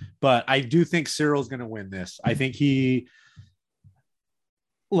 but I do think Cyril's gonna win this. I think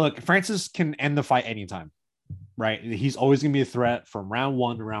Francis can end the fight anytime, right? He's always gonna be a threat from round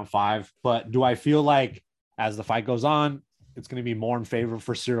 1 to round 5. But do I feel like as the fight goes on, it's going to be more in favor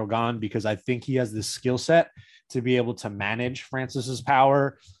for Cyril Gane, because I think he has the skill set to be able to manage Francis's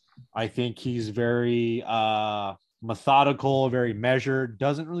power. I think he's very methodical, very measured,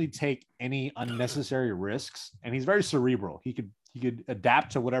 doesn't really take any unnecessary risks, and he's very cerebral. He could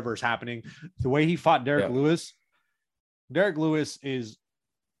adapt to whatever is happening. The way he fought Derek Lewis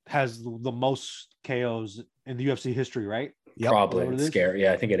has the most KOs in the UFC history, right? Yep. Probably scary.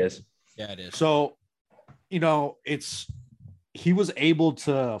 Yeah, I think it is. Yeah, it is. So, he was able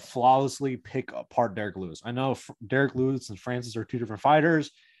to flawlessly pick apart Derek Lewis. I know Derek Lewis and Francis are two different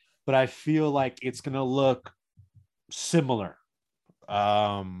fighters, but I feel like it's going to look similar.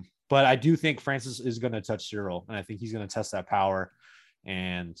 But I do think Francis is going to touch Cyril, and I think he's going to test that power,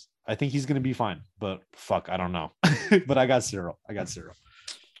 and I think he's going to be fine. But fuck, I don't know. But I got Cyril.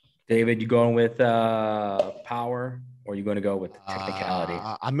 David, you going with power, or are you going to go with technicality?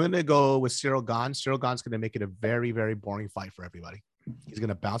 I'm going to go with Cyril Gane. Cyril Gane's going to make it a very, very boring fight for everybody. He's going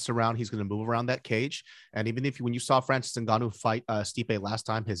to bounce around. He's going to move around that cage. And even when you saw Francis Ngannou fight Stipe last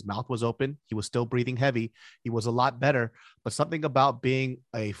time, his mouth was open. He was still breathing heavy. He was a lot better. But something about being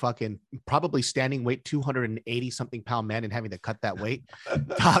a fucking probably standing weight 280 something pound man and having to cut that weight,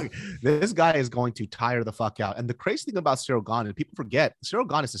 dog, this guy is going to tire the fuck out. And the crazy thing about Cyril Gane, and people forget, Cyril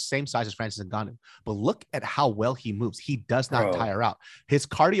Gane is the same size as Francis Ngannou. But look at how well he moves. He does not tire out. His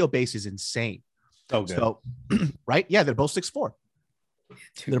cardio base is insane. So good. So, right? Yeah, they're both 6'4".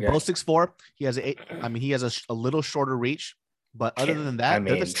 They're both 6'4". He has a little shorter reach, but other than that,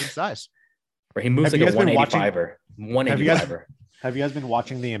 they're the same size. He moves like a 185er. 185er. Have you guys been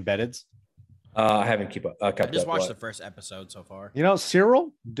watching the Embeddeds? I haven't kept I just up. watched the first episode so far.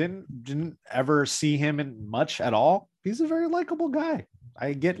 Cyril didn't ever see him in much at all. He's a very likable guy.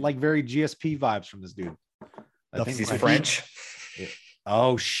 I get like very GSP vibes from this dude. I think he's French.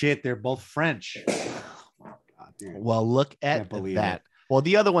 Oh shit, they're both French. God, dude. Well, look at that. Well,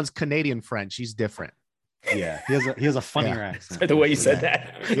 the other one's Canadian French. He's different. Yeah, he has a funnier accent. The way you said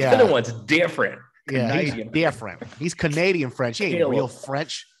that. The other one's different. Yeah, he's different. He's Canadian French. He ain't real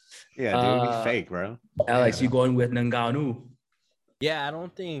French. Yeah, dude, he's fake, bro. Alex, you going with Ngannou? Yeah, I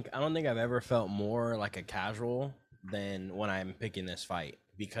don't think I've ever felt more like a casual than when I'm picking this fight,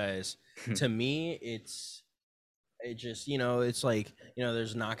 because to me it just, it's like,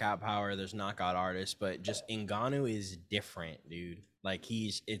 there's knockout power, there's knockout artists, but just Ngannou is different, dude. Like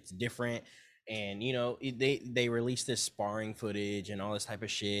it's different. And they released this sparring footage and all this type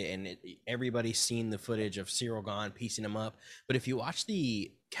of shit, and everybody's seen the footage of Cyril Gane piecing him up. But if you watch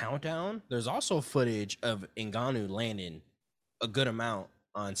the countdown, there's also footage of Ngannou landing a good amount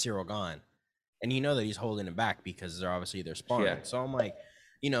on Cyril Gane, and that he's holding it back because they're sparring. Yeah. So I'm like,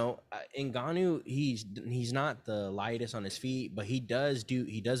 Ngannou, he's not the lightest on his feet, but he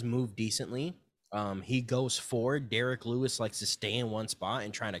does move decently. He goes forward. Derek Lewis likes to stay in one spot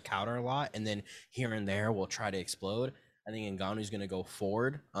and try to counter a lot, and then here and there will try to explode. I think Ngannou's going to go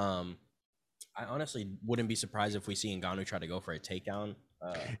forward. I honestly wouldn't be surprised if we see Ngannou try to go for a takedown.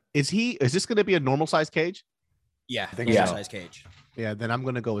 Is this going to be a normal size cage? Yeah, normal size cage. Yeah, then I'm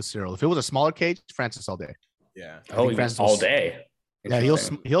going to go with Cyril. If it was a smaller cage, Francis all day. Yeah. Francis all day. Yeah,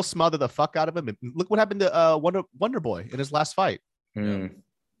 he'll smother the fuck out of him. Look what happened to Wonder Boy in his last fight.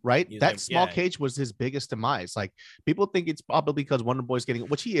 Right? That small cage was his biggest demise. Like, people think it's probably because Wonder Boy's getting,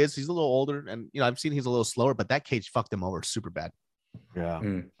 which he is. He's a little older, and I've seen he's a little slower, but that cage fucked him over super bad. Yeah.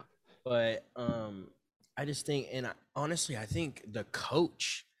 But I just think, and honestly, I think the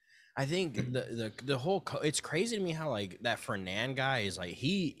coach, I think the whole it's crazy to me how like that Fernand guy is like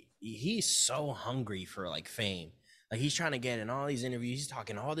he's so hungry for like fame. Like, he's trying to get in all these interviews. He's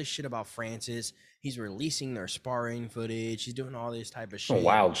talking all this shit about Francis. He's releasing their sparring footage. He's doing all this type of shit. Some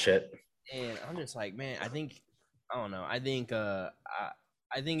wild shit. And I'm just like, man, I don't know. I think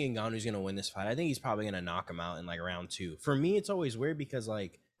Ngannou's gonna win this fight. I think he's probably gonna knock him out in like round 2. For me, it's always weird because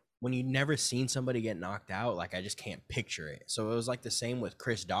like when you've never seen somebody get knocked out, like I just can't picture it. So it was like the same with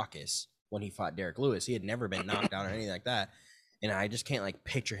Chris Daukaus when he fought Derek Lewis. He had never been knocked out or anything like that. And I just can't like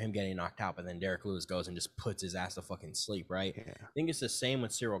picture him getting knocked out, but then Derek Lewis goes and just puts his ass to fucking sleep, right? Yeah. I think it's the same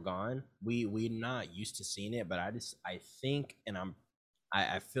with Cyril Gane. We're not used to seeing it, but I think, and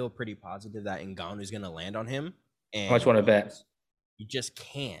I feel pretty positive that Ngannou's gonna land on him. And How much you want to bet? you just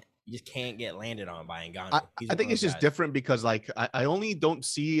can't. You just can't get landed on by Ngannou. I think it's just different because like I only don't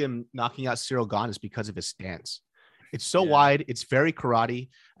see him knocking out Cyril Gane is because of his stance. It's so wide, it's very karate,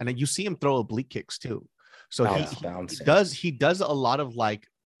 and then you see him throw oblique kicks too. So he does a lot of like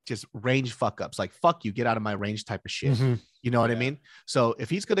just range fuck ups, like fuck you, get out of my range type of shit. Mhm. You know what I mean? So if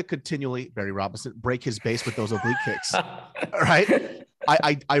he's gonna continually, Barry Robinson, break his base with those oblique kicks, right?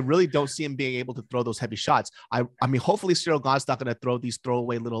 I really don't see him being able to throw those heavy shots. I mean, hopefully Cyril Gane's not going to throw these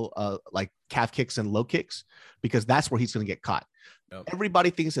throwaway little like calf kicks and low kicks, because that's where he's going to get caught. Nope.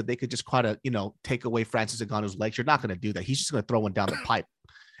 Everybody thinks that they could just kind of, take away Francis Ngannou's legs. You're not going to do that. He's just going to throw one down the pipe,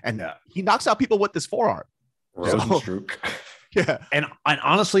 and he knocks out people with this forearm. Yeah, and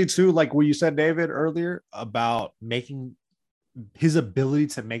honestly too, like what you said, David, earlier about making his ability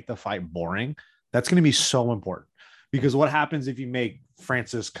to make the fight boring. That's going to be so important. Because what happens if you make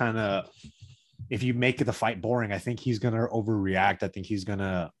Francis if you make the fight boring, I think he's going to overreact. I think he's going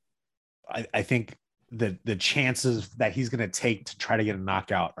to, I think the chances that he's going to take to try to get a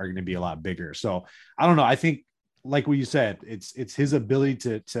knockout are going to be a lot bigger. So I don't know. I think like what you said, it's his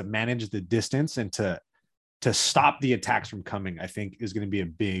ability to manage the distance and to stop the attacks from coming, I think is going to be a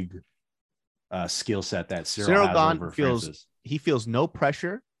big skill set that Cyril Gane feels no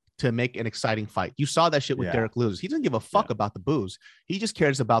pressure to make an exciting fight. You saw that shit with Derek Lewis. He doesn't give a fuck about the booze. He just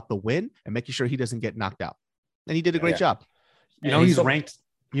cares about the win and making sure he doesn't get knocked out. And he did a great job. He's ranked.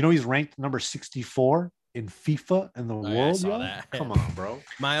 He's ranked number 64 in FIFA in the world. I saw that. Come on, bro.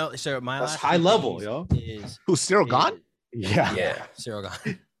 My That's last high level, yo. Who's Cyril Gane? Yeah. Cyril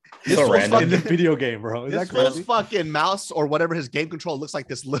Gane. So random in the video game, bro. Is that crazy? Fucking mouse or whatever his game control looks like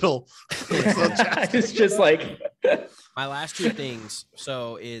this little. It's just like my last two things.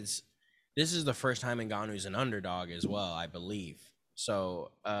 So this is the first time Ngannou's an underdog as well, I believe.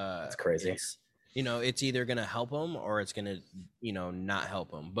 So that's crazy. It's either gonna help him or it's gonna not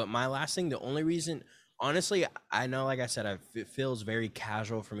help him. But my last thing, the only reason, honestly, I know, like I said, it feels very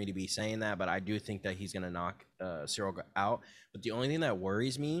casual for me to be saying that, but I do think that he's gonna knock Cyril out. But the only thing that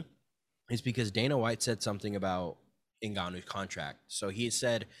worries me is because Dana White said something about Ngannou's contract. So he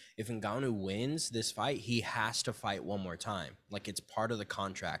said if Ngannou wins this fight, he has to fight one more time. Like, it's part of the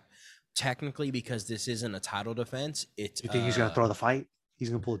contract. Technically, because this isn't a title defense, it's. You think he's gonna throw the fight? He's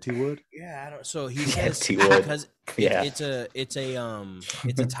gonna pull a T-Wood? Yeah, I don't. So he says because it's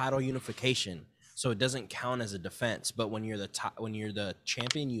a title unification, so it doesn't count as a defense. But when you're the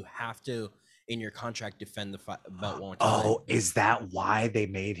champion, you have to, in your contract, defend the belt one time. Oh, is that why they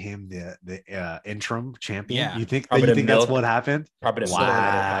made him the interim champion? Yeah. You think that's what happened?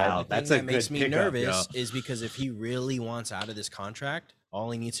 Wow, that's a that makes good me pickup, nervous. Is because if he really wants out of this contract,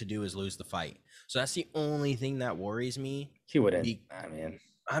 all he needs to do is lose the fight. So that's the only thing that worries me. He wouldn't. But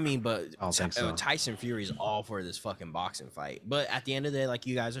I don't think so. Tyson Fury's all for this fucking boxing fight. But at the end of the day, like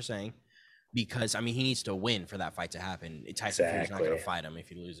you guys are saying, because he needs to win for that fight to happen. Tyson Fury's not going to fight him if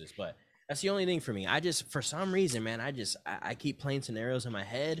he loses. But that's the only thing for me. For some reason, man, I keep playing scenarios in my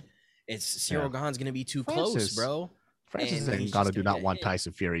head. It's Cyril Gane's going to be too close, bro. Francis Ngannou do not want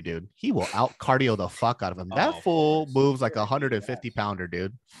Tyson Fury, dude. He will out cardio the fuck out of him. That fool moves like 150 pounder,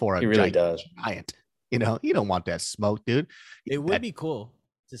 dude. For a giant, you don't want that smoke, dude. It would be cool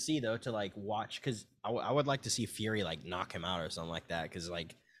to see though, to like watch, because I would like to see Fury like knock him out or something like that, because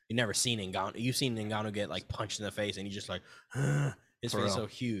like you've never seen Ngannou. You've seen Ngannou get like punched in the face, and he just like his face is so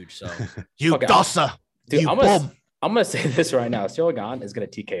huge. So you dossa, dude. I'm gonna say this right now. Cyril Gane is gonna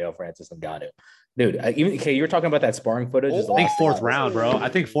TKO Francis Ngannou. Dude, you were talking about that sparring footage. I think fourth round, bro. I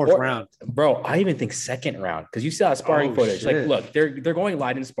think fourth round. Bro, I even think second round, because you see that sparring footage. Shit. Like, look, they're going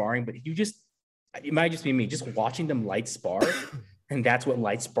light in sparring, but it might just be me just watching them light spar, and that's what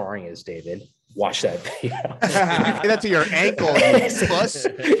light sparring is, David. Watch that video. That's to your ankle, you puss.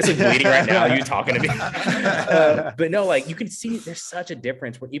 It's like bleeding right now. You talking to me? But no, like you can see there's such a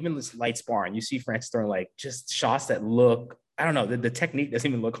difference where even this light sparring, you see Francis throwing like just shots that look, I don't know, the technique doesn't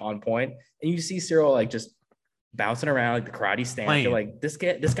even look on point, and you see Cyril like just bouncing around like the karate stance. You're like, this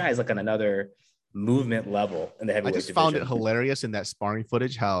guy is like on another movement level in the heavyweight division. Found it hilarious in that sparring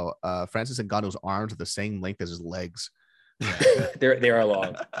footage how Francis Ngannou's arms are the same length as his legs. They are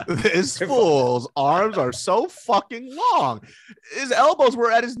long. His fool's arms are so fucking long. His elbows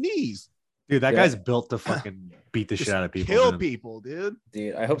were at his knees. Dude, that guy's built to fucking beat the shit out of people. Kill people, dude.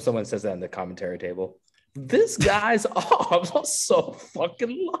 Dude, I hope someone says that in the commentary table. This guy's arms are so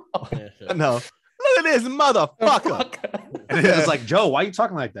fucking long. No. Look at this motherfucker. It's like, Joe, why are you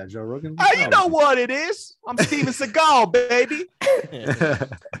talking like that, Joe Rogan? You know what it is. I'm Steven Seagal, baby.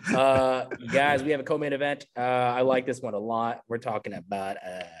 Guys, we have a co-main event. I like this one a lot. We're talking about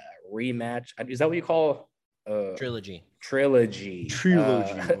a rematch. Is that what you call Trilogy. Trilogy.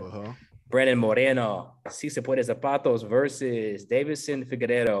 Uh-huh. Brandon Moreno, Si Se Puede Zapatos versus Davidson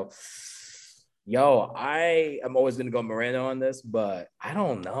Figueiredo. Yo, I am always gonna go Moreno on this, but I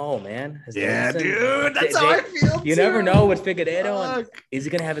don't know, man. Yeah, Davidson- dude. That's how I feel. You never too. know with Figueiredo. Fuck. Is he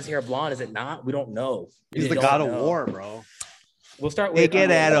gonna have his hair blonde? Is it not? We don't know. He's We the don't god of know. war, bro. We'll start with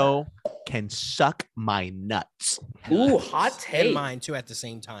Figueiredo can suck my nuts. Ooh, hot And take. mine too at the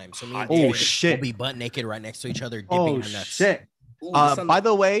same time. So me and Oh, David shit. will be butt naked right next to each other, dipping Oh our nuts. shit. Ooh, this on- By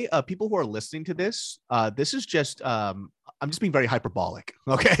the way, people who are listening to this, this is just I'm just being very hyperbolic.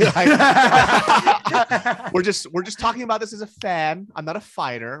 Okay. we're just talking about this as a fan. I'm not a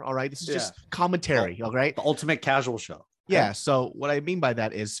fighter. All right. This is just commentary. All right. The ultimate casual show. Yeah. So what I mean by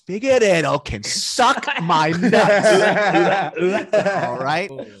that is Figueiredo can suck my nuts. All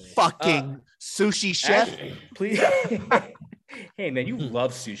right. Ooh. Fucking sushi chef. Actually, please. Hey man, you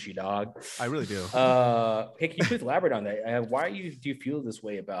love sushi, dog. I really do. Hey, can you please elaborate on that? Why do you feel this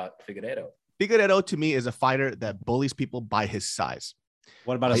way about Figueiredo? Figueiredo to me is a fighter that bullies people by his size.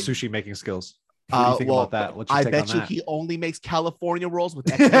 What about his sushi making skills? What do you think Well, about that? What's your I take bet on you that? he only makes California rolls with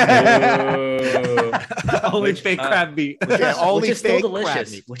Only Which, fake crab meat. Yeah, only which is still fake crab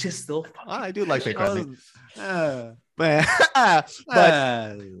delicious. meat. Which is still fucking I do like fake crab meat. Uh, But uh,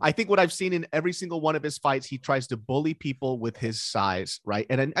 I think what I've seen in every single one of his fights, he tries to bully people with his size, right?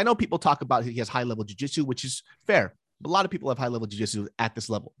 And I know people talk about he has high level jiu-jitsu, which is fair. But a lot of people have high level jiu-jitsu at this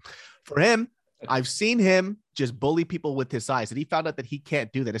level. For him, I've seen him just bully people with his size, and he found out that he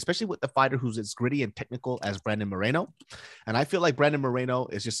can't do that, especially with the fighter who's as gritty and technical as Brandon Moreno. And I feel like Brandon Moreno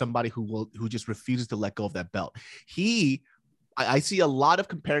is just somebody who just refuses to let go of that belt. I see a lot of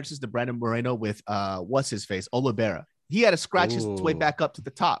comparisons to Brandon Moreno with what's his face, Oliveira. He had to scratch his way Ooh. back up to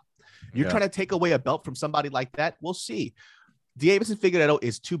the top. You're Yeah. trying to take away a belt from somebody like that. We'll see. Davidson Figueiredo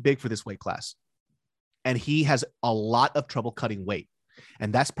is too big for this weight class, and he has a lot of trouble cutting weight.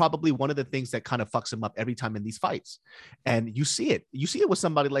 And that's probably one of the things that kind of fucks him up every time in these fights. And you see it. You see it with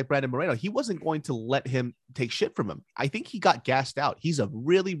somebody like Brandon Moreno. He wasn't going to let him take shit from him. I think he got gassed out. He's a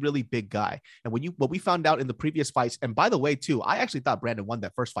really, really big guy. And what we found out in the previous fights, and by the way, too, I actually thought Brandon won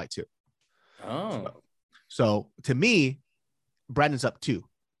that first fight too. Oh, So to me, Brandon's up 2.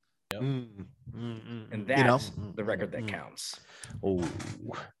 and that's You know? the record that counts. Oh,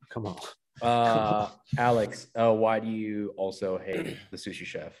 come on. Alex, why do you also hate the sushi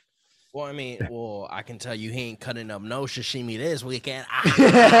chef? Well, I mean, I can tell you he ain't cutting up no sashimi this weekend.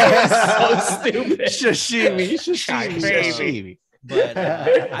 So stupid. Sashimi. But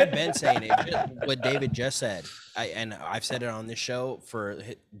I've been saying it. What David just said, and I've said it on this show for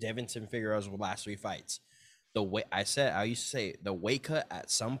Davidson Figueiredo's last 3 fights. The way I used to say the weight cut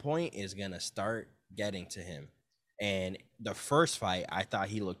at some point is gonna start getting to him. And the first fight, I thought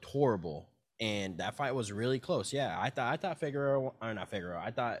he looked horrible, and that fight was really close. Yeah, I thought Figueiredo, or not Figueiredo,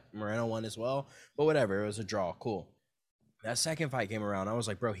 I thought Moreno won as well. But whatever, it was a draw. Cool. That second fight came around. I was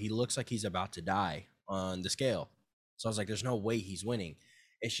like, bro, he looks like he's about to die on the scale. So I was like, there's no way he's winning.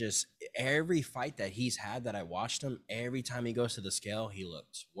 It's just every fight that he's had that I watched him, every time he goes to the scale, he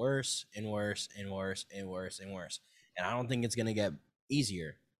looks worse and worse and worse and worse and worse. And I don't think it's gonna get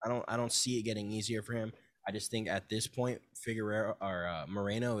easier. I don't see it getting easier for him. I just think at this point, Figueiredo or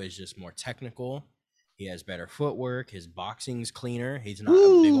Moreno is just more technical. He has better footwork. His boxing's cleaner. He's not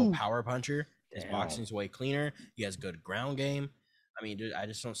a big old power puncher. His Damn. boxing's way cleaner. He has good ground game. I mean, dude, I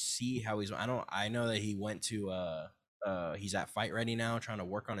just don't see how he's. I know that he went to he's at Fight Ready now, trying to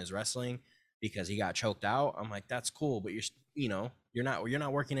work on his wrestling because he got choked out. I'm like, that's cool, but you're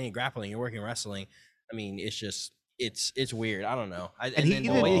not working any grappling. You're working wrestling. I mean, it's just it's weird. I don't know. And he then the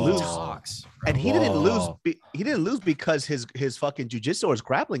didn't way he lose. talks, And he didn't lose. Oh. He didn't lose because his fucking jujitsu or his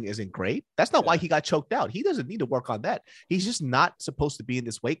grappling isn't great. That's not why he got choked out. He doesn't need to work on that. He's just not supposed to be in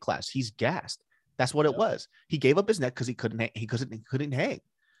this weight class. He's gassed. That's what it was. He gave up his neck because he couldn't hang.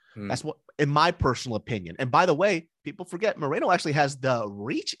 That's what, in my personal opinion. And by the way, people forget Moreno actually has the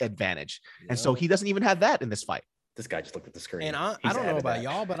reach advantage, and so he doesn't even have that in this fight. This guy just looked at the screen. And I He's don't know added about that.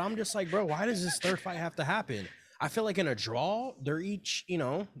 y'all, but I'm just like, bro, why does this third fight have to happen? I feel like in a draw, they're each,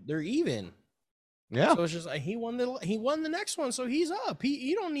 they're even. Yeah. So it's just like he won the next one, so he's up.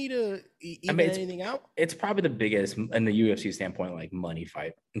 You don't need to even it's- anything out. It's probably the biggest in the UFC standpoint, like money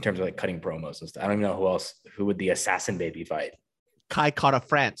fight in terms of like cutting promos and stuff. I don't even know who would the Assassin Baby fight. Kai Kara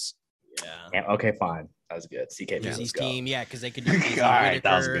France. Yeah. Yeah, okay, fine. That was good. CKB, let's Izzy's go. team, yeah, because they could do Izzy All right,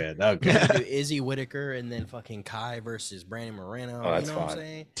 that was Whittaker. good. Okay. They could do Izzy Whittaker and then fucking Kai versus Brandon Moreno. Oh, that's you know what fine. I'm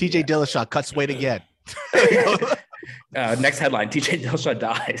saying? TJ Dillashaw cuts weight again. Next headline: TJ Dillashaw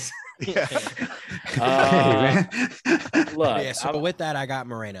dies. Yeah. Look, Yeah, so with that, I got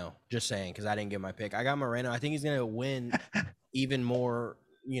Moreno. Just saying, because I didn't get my pick. I got Moreno. I think he's gonna win even more.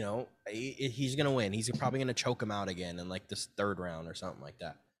 You know, he's gonna win. He's probably gonna choke him out again in like this third round or something like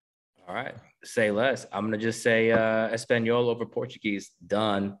that. all right, say less. I'm gonna just say Espanol over Portuguese.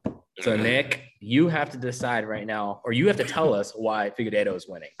 Done. So Nick, you have to decide right now, or you have to tell us why Figueiredo is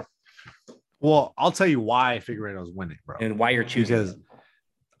winning Well, I'll tell you why Figueiredo is winning, bro. and why you're choosing. Because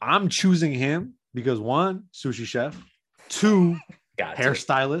I'm choosing him because one, sushi chef, two, Got to.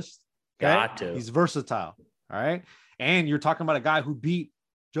 hairstylist. Got to. He's versatile. All right. And you're talking about a guy who beat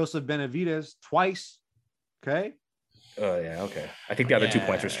Joseph Benavidez twice. Okay. Oh yeah, okay. I think the other 2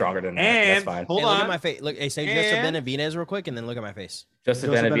 points were stronger than that. And That's fine. hold Hey, look on. at my face. Look, hey, say And- Joseph Benavidez real quick, and then look at my face. Joseph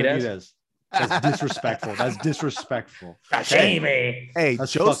Joseph Benavidez. Benavidez. That's disrespectful. That's disrespectful. Shame me. Hey,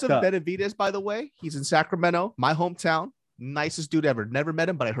 That's Joseph fucked up. Benavidez, by the way, he's in Sacramento, my hometown. Nicest dude ever. Never met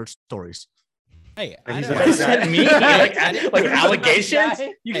him, but I heard stories. Hey, And I he's don't- a- What does that mean? Like I- allegations?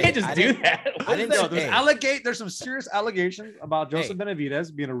 You Hey, can't just I do didn't- that. I didn't No, say- there's some serious allegations about Joseph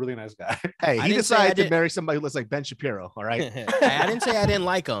Benavidez being a really nice guy. Hey, I he didn't say I decided to did- marry somebody who looks like Ben Shapiro. All right. I didn't say I didn't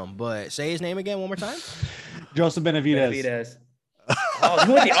like him, but say his name again one more time. Joseph Benavidez. Benavidez. Oh,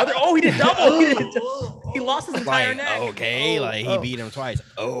 he went the other. Oh, he did double. He lost his entire Like, neck. okay, like he beat him twice.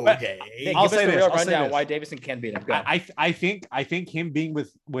 Okay. Nick, I'll give us say the this, real I'll say rundown this. why Davison can beat him. Go. I think him being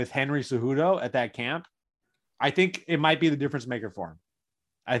with Henry Cejudo at that camp, I think it might be the difference maker for him.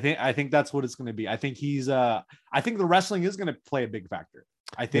 I think that's what it's going to be. I think I think the wrestling is going to play a big factor.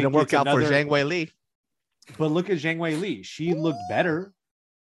 I think Didn't work it's out for another- Zhang Wei Li. But look at Zhang Wei Li. She looked better.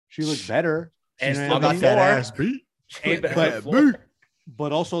 She looked better. And You know still what I got mean? that ass beat.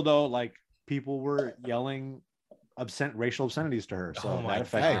 But also though, like people were yelling racial obscenities to her, so Oh my that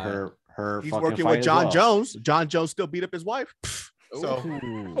affected God. her. He's fucking working fight with as John well. Jones. John Jones still beat up his wife. So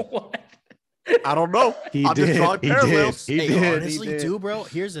What? I don't know. He I'm just did. drawing He parallels. did. He Hey, did. honestly, he did. too, bro.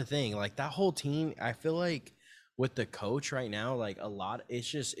 Here's the thing: like that whole team, I feel like with the coach right now, like a lot,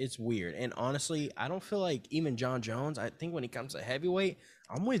 it's weird. And honestly, I don't feel like even John Jones. I think when it comes to heavyweight,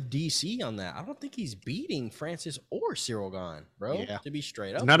 I'm with DC on that. I don't think he's beating Francis or Cyril Gane, bro. Yeah. To be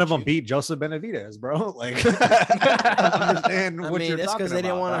straight up, None of with them you. beat Joseph Benavidez, bro. Like, I understand I what mean, you're that's talking because they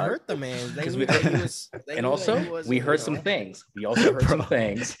didn't about, want to dog. hurt the man. They 'Cause knew we- that he was, they And knew that also, he was, we you heard know. some things. We also heard some Bro.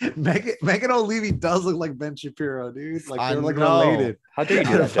 things. Megan O'Leary does look like Ben Shapiro, dude. Like I they're like know. related. How dare you do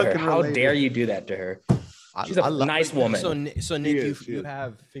They're that to her? fucking How related. dare you do that to her? She's a love- nice woman. So Nick, is, you is.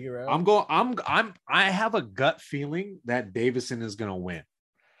 have Figueroa. I have a gut feeling that Davison is gonna win.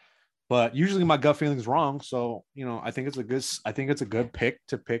 But usually my gut feeling is wrong. So, you know, I think it's a good pick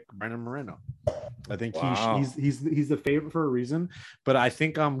to pick Brandon Moreno. I think Wow. he's the favorite for a reason, but I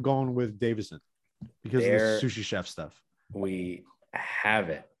think I'm going with Davison because There- of the sushi chef stuff. We have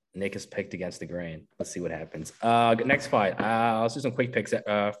it. Nick is picked against the grain. Let's see what happens. Next fight. Let's do some quick picks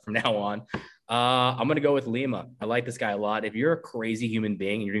from now on. I'm gonna go with Lima. I like this guy a lot. If you're a crazy human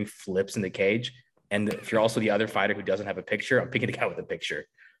being and you're doing flips in the cage, and if you're also the other fighter who doesn't have a picture, I'm picking the guy with a picture.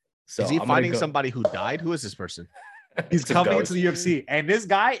 So Is he I'm gonna fighting go- somebody who died? Who is this person? He's It's a coming ghost. into the UFC, and this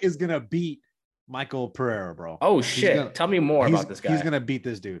guy is gonna beat Michael Pereira, bro. Oh He's shit! gonna- Tell me more he's, about this guy. He's gonna beat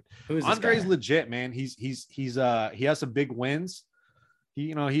this dude. Who is this Andre's guy? legit, man. He has some big wins. He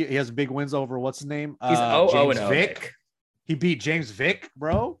has big wins over what's his name? He's 0-0 James and Vick. Nick. He beat James Vick,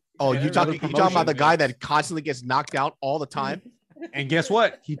 bro. Oh, Yeah, you talking another about the promotion. guy that constantly gets knocked out all the time? And guess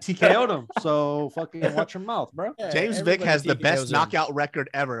what? He TKO'd him. So fucking watch your mouth, bro. Yeah, James Vick everybody has the TKOs best him. knockout record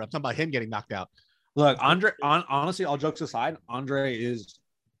ever. I'm talking about him getting knocked out. Look, honestly, all jokes aside, Andre is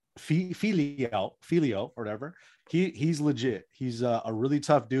filio or whatever. He's legit. He's a really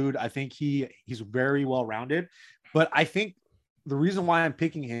tough dude. I think he's very well rounded. But I think the reason why I'm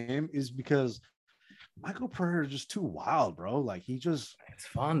picking him is because Michael Pereira is just too wild, bro. Like It's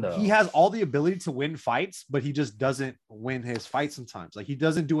fun though. he has all the ability to win fights, but he just doesn't win his fights sometimes. Like he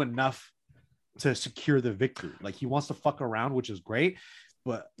doesn't do enough to secure the victory. Like he wants to fuck around, which is great,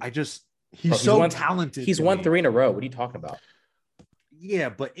 but he's Bro, so talented. He's to won me. 3 in a row. What are you talking about? Yeah,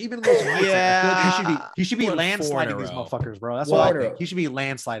 but even those fights, I feel like he should be Won 4 in a landsliding these row. motherfuckers, bro. That's 4 what in a I row. think. He should be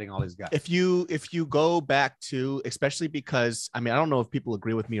landsliding all these guys. If you go back to, especially because I mean I don't know if people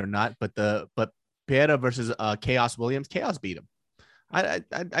agree with me or not, but Pereira versus Chaos Williams, Chaos beat him.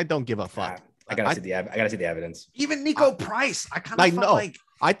 I don't give a fuck. I gotta see the evidence. Even Nico Price, I kind I of felt know. like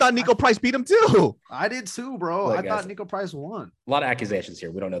I thought Nico Price beat him too. I did too, bro. Look, I guys. thought Nico Price won. A lot of accusations here.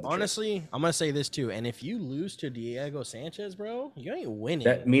 We don't know the truth. Honestly, I'm gonna say this too. And if you lose to Diego Sanchez, bro, you ain't winning.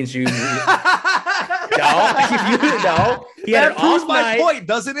 That means you. No, he had That an proves off my night. point,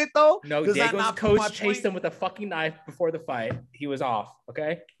 doesn't it? Though. No, Does that Diego's not prove my coach chased point? him with a fucking knife before the fight. He was off.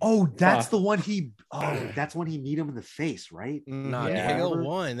 Okay. Oh, that's Fuck. the one he. Oh, that's when he kneed him in the face, right? Nah, Yeah. Diego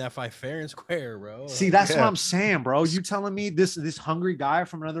won that fight fair and square, bro. See, that's what Yeah. I'm saying, bro. You telling me this hungry guy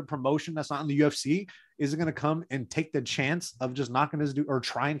from another promotion that's not in the UFC isn't gonna come and take the chance of just knocking his dude or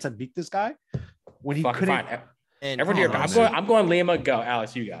trying to beat this guy when he Fuck, couldn't? fine. And Everyone here, honestly, I'm going Lima. Go,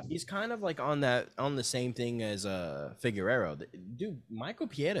 Alex. You got. he's kind of like on the same thing as Figueroa. Dude, Michael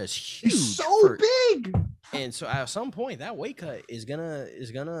Pieta is huge. He's so big. And so at some point that weight cut is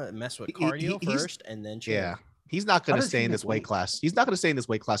gonna mess with He- cardio he's- first and then chin. Yeah. He's not going How to does stay he in make this weight weight? class. He's not going to stay in this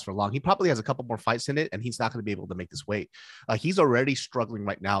weight class for long. He probably has a couple more fights in it, and he's not going to be able to make this weight. He's already struggling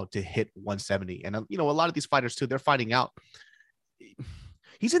right now to hit 170. And, a lot of these fighters, too, they're finding out.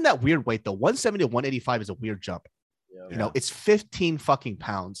 He's in that weird weight, though. 170 to 185 is a weird jump. It's 15 fucking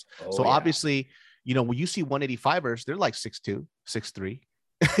pounds. Oh, So yeah. obviously, when you see 185ers, they're like 6'2", 6'3".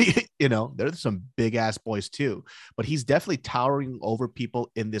 There's some big ass boys too, but he's definitely towering over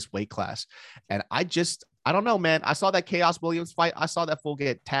people in this weight class. And I don't know, man. I saw that Chaos Williams fight. I saw that fool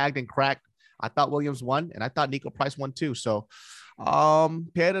get tagged and cracked. I thought Williams won, and I thought Nico Price won too. So,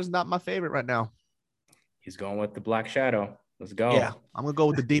 Pieta's not my favorite right now. He's going with the Black Shadow. Let's go. Yeah, I'm gonna go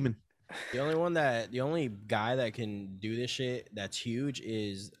with the Demon. The only guy that can do this shit that's huge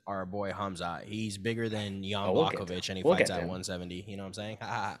is our boy Hamza. He's bigger than Jan Oh, we'll get to Blachowicz, and he we'll fights get at to him. 170. You know what I'm saying?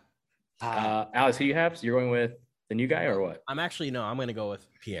 Alex, who you have? So you're going with the new guy or what? I'm gonna go with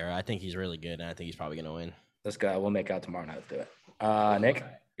Pierre. I think he's really good, and I think he's probably gonna win. Let's go. We'll make out tomorrow night. Let's do it. Nick,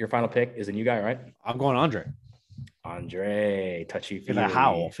 your final pick is a new guy, right? I'm going Andre. Andre, touchy Feel feely. it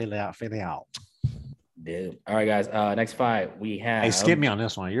how? Feel it out. Dude. All right, guys. Next fight we have. Hey, skip me on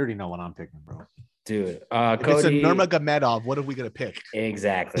this one. You already know what I'm picking, bro. dude. If it's a Cody. Nurmagomedov, what are we gonna pick?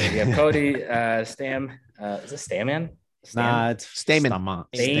 Exactly. We have Cody Stam. Is it Staman? Nah, it's Stamen.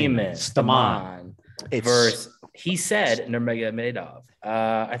 Stamen. Staman. It's Versus, he said Nurmagomedov.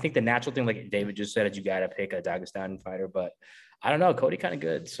 I think the natural thing, like David just said, is you got to pick a Dagestan fighter, but I don't know. Cody kind of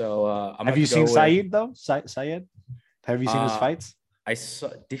good. So Have you seen Saeed though? Saeed? Have you seen his Uh, fights? I saw.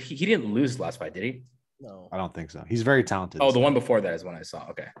 He didn't lose last fight, did he? No. I don't think so. He's very talented. Oh, the one before that is one I saw.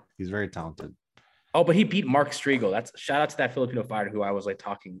 Okay. He's very talented. Oh, but he beat Mark Striegel. That's shout out to that Filipino fighter who I was like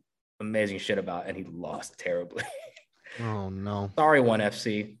talking amazing shit about, and he lost terribly. Oh no! Sorry, ONE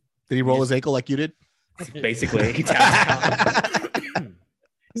FC. Did he roll his ankle like you did? Basically, he tapped out.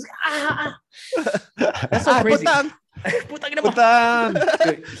 He's like, That's so crazy.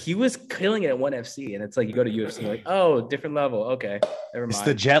 Dude, he was killing it at ONE FC, and it's like you go to UFC, you're like, oh, different level. Okay, never mind. It's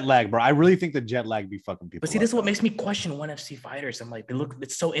the jet lag, bro. I really think the jet lag be fucking people. But see, up, this is what though. makes me question ONE FC fighters. I'm like, they look,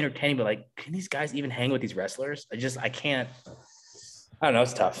 it's so entertaining, but like, can these guys even hang with these wrestlers? I can't. I don't know.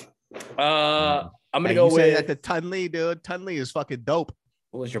 It's tough. I'm gonna go you say with. that to Tunley, dude. Tunley is fucking dope.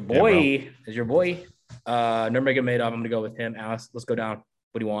 What was your boy? Is your boy? Nurmagomedov. I'm gonna go with him. Alice, let's go down.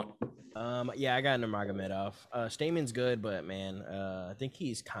 What do you want? Yeah, I got Nurmagomedov. Stamen's good, but man, I think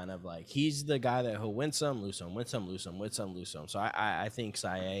he's kind of like he's the guy that he'll win some, lose some, win some, lose some, win some, lose some. So I think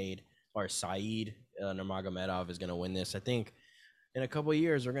Saeed Nurmagomedov is gonna win this. I think in a couple of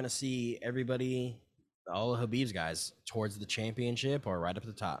years we're gonna see everybody, all of Habib's guys, towards the championship or right up at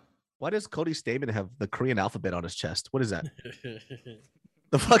the top. Why does Cody Stamen have the Korean alphabet on his chest? What is that?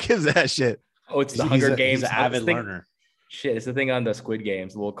 The fuck is that shit? Oh, it's the He's Hunger a- Games. He's an Oh, avid this thing- learner. Shit, it's the thing on the Squid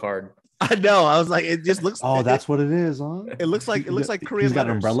Games, the little card. I know. I was like, it just looks. Oh, that's what it is, huh? It looks like Korean. He's got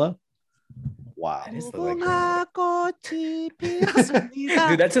an letters. umbrella. Wow. That is the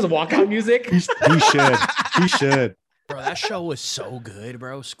Dude, that's his walkout music. He should. He should. Bro, that show was so good,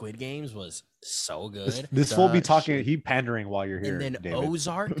 bro. Squid Games was so good. This fool be Shit. talking. He pandering while you're here. And then David.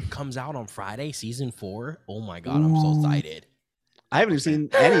 Ozark comes out on Friday, season 4. Oh my god, I'm so excited. I haven't even seen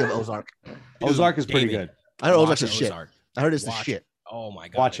any of Ozark. Ozark is pretty David, good. I heard watch Ozark's a shit. Ozark. I heard it's the Watch shit. Oh my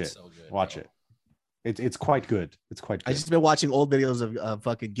god, Watch it's it. so good, Watch bro. it. It's quite good. It's quite I good. just been watching old videos of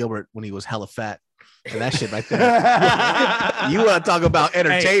fucking Gilbert when he was hella fat. And that shit right there. You want to talk about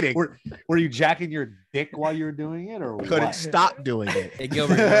entertaining? Hey, were you jacking your dick while you were doing it, or Couldn't what? stop doing it. Hey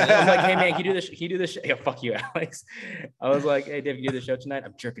Gilbert, I was like, hey man, can you do this? Can you do this? Yeah, fuck you, Alex. I was like, hey Dave, can you do the show tonight?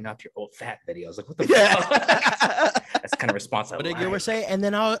 I'm jerking off your old fat video. I was like, what the fuck? That's the kind of response I what did like. Gilbert say? And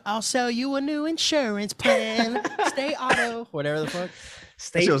then I'll sell you a new insurance plan. Stay auto, whatever the fuck.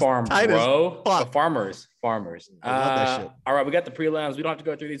 State shit was Farm, tight as bro. fuck. The farmers. I love that shit. All right, we got the prelims. We don't have to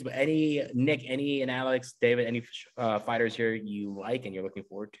go through these, but any Nick, any and Alex, David, any fighters here you like and you're looking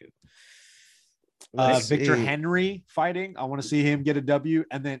forward to? Let's Victor see. Henry fighting. I want to see him get a W,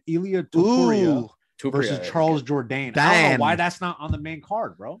 and then Ilya Topuria. Ooh, versus Topuria. Charles Jourdain. I don't Damn. know why that's not on the main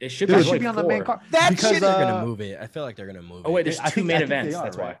card, bro. It should Dude, be, it should be on the main card. That because, shit- They're gonna move it. I feel like they're gonna move it. Oh wait, there's I two think- main I think they events. are,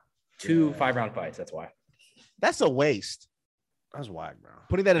 That's right? why. Two Yeah. 5-round fights. That's why. That's a waste. That's whack, bro.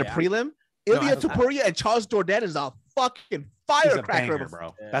 Putting that in Yeah. a prelim. No, Ilya I- Topuria and Charles Jourdain is a fucking He's a firecracker. banger,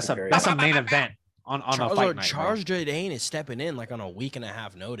 bro. Yeah, That's a very main event on a fight night. Charles Jourdain is stepping in like on a week and a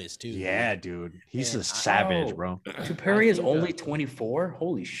half notice too. Yeah, dude. He's Man, a savage, Oh. bro. Topuria is think, only 24.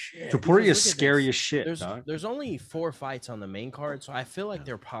 Holy shit. Topuria look is at scary this. as shit, There's dog. there's only 4 fights on the main card, so I feel like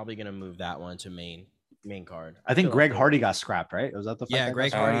they're probably gonna move that one to main card. I think feel Greg like Hardy got scrapped, right? Was that the fight? Yeah, that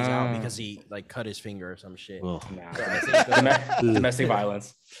Greg got Hardy's Ah. out because he like cut his finger or some shit. scrapped? Ugh. Nah, So I think domestic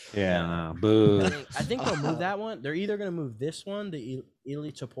violence. Yeah, nah, boo. I think they'll move that one. They're either gonna move this one, the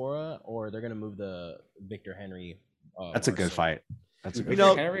Ili Tapora, or they're gonna move the Victor Henry. That's a good Morrison. fight. That's a good. You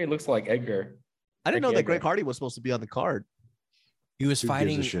know- Henry looks like Edgar. I didn't know Ricky that Greg Edgar. Hardy was supposed to be on the card. He was Who gives a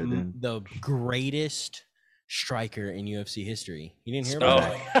fighting shit, dude? the greatest striker in UFC history. You didn't hear about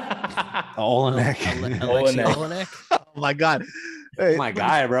that? Oh. Olenek. Alexei Olenek. Olenek. Oh my god. Hey, My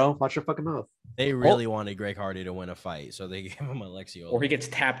guy, bro. Watch your fucking mouth. They really wanted Greg Hardy to win a fight, so they gave him Alexei Olenek. Or he gets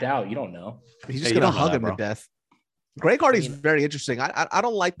tapped out. You don't know. he's Hey, just you gonna don't know hug that, him bro. to death. Greg Hardy's mean- very interesting. I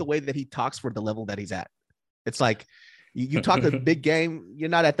don't like the way that he talks for the level that he's at. It's like you talk a big game, you're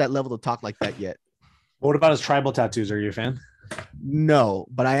not at that level to talk like that yet. What about his tribal tattoos? Are you a fan? No,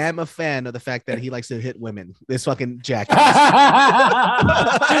 but I am a fan of the fact that he likes to hit women. This fucking jackass.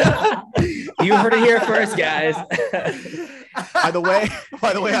 You heard it here first, guys. by the way, His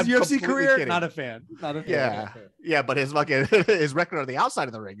I'm UFC completely career, kidding. not a fan. Not a fan. Yeah, but his fucking his record on the outside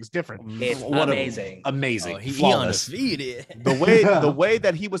of the ring is different. It's What a- amazing. Amazing. Oh, he Flawless. undefeated. The way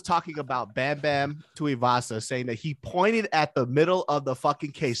that he was talking about Bam Bam Tuivasa, saying that he pointed at the middle of the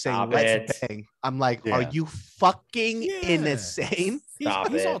fucking case, saying Stop "Let's it. bang." I'm like, Yeah. are you fucking Yeah. insane? Stop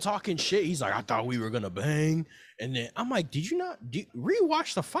he's all it. talking shit. He's like, I thought we were gonna bang, and then I'm like, did you not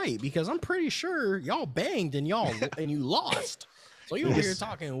rewatch the fight? Because I'm pretty sure y'all banged and you lost. So you over here Yes.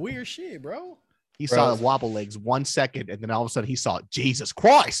 talking weird shit, bro. He Bro. saw wobble legs 1 second, and then all of a sudden he saw Jesus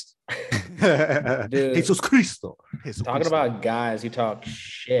Christ. Dude. Jesus Cristo. Jesus Talking Christ. about guys who talk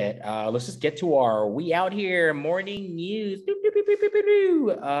shit. Let's just get to our We Out Here morning news. Doo, doo, doo, doo, doo, doo,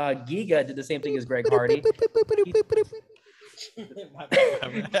 doo. Giga did the same thing as Greg Hardy.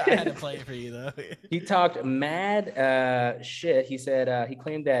 I had to play it for you though. He talked mad shit. He said he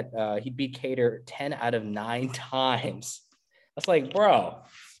claimed that he beat Cater 10 out of 9 times. That's like, bro,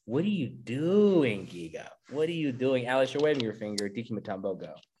 what are you doing, Giga? What are you doing? Alex, you're waving your finger. Diki Mutombo,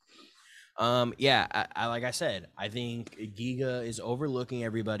 go. Yeah, I like I said, I think Giga is overlooking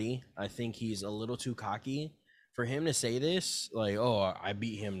everybody. I think he's a little too cocky for him to say this. Like, oh, I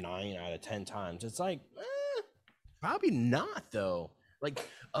beat him 9 out of 10 times. It's like, probably not though. Like,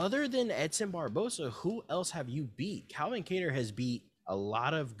 other than Edson Barbosa, who else have you beat? Calvin Kattar has beat a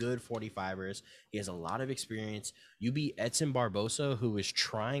lot of good 45ers. He has a lot of experience. You beat Edson Barbosa, who is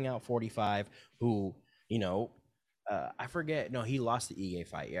trying out 45, who, you know, I forget. No, he lost the Ige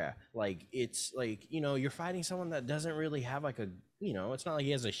fight. Yeah. Like, it's like, you know, you're fighting someone that doesn't really have like a, you know, it's not like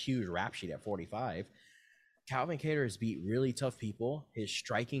he has a huge rap sheet at 45. Calvin Kattar has beat really tough people. His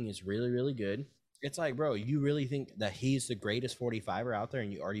striking is really, really good. It's like, bro, you really think that he's the greatest 45er out there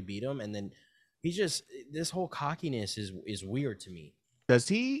and you already beat him? And then he's just, this whole cockiness is weird to me. Does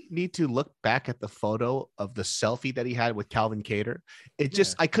he need to look back at the photo of the selfie that he had with Calvin Kattar? It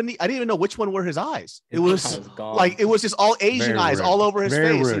just, I didn't even know which one were his eyes. It was gone. like, it was just all Asian Very eyes rude. all over his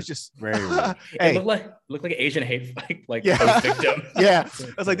Very face. It rude. was just, Very rude. It hey, looked like an Asian hate like Yeah. post victim. yeah.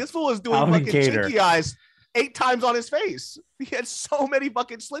 I was like, this fool was doing Calvin fucking Kattar. chinky eyes 8 times on his face. He had so many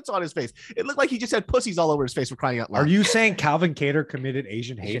fucking slits on his face. It looked like he just had pussies all over his face for crying out loud. Are you saying Calvin Kattar committed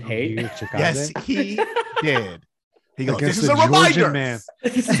Asian hate? Asian on hate? Giga Chikadze? Yes, he did. He goes, Against this is the a Georgian reminder. man.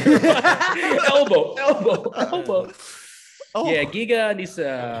 elbow. Oh, Yeah, Giga needs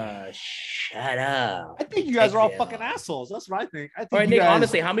to shut up. I think you guys are all Take it fucking off. assholes. That's what I think. I think All right, you Nick, guys,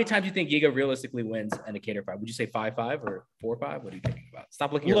 honestly, how many times do you think Giga realistically wins in a Cater fight? Would you say 5-5 or 4-5? What are you thinking about?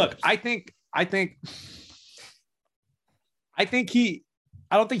 Stop looking at your look. lips. I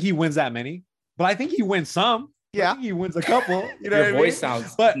don't think he wins that many, but I think he wins some. I yeah. think he wins a couple. You know your what I voice mean?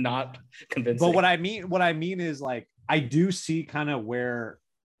 sounds But- not convincing. But what I mean is like I do see kind of where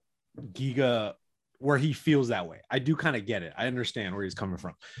Giga, where he feels that way. I do kind of get it. I understand where he's coming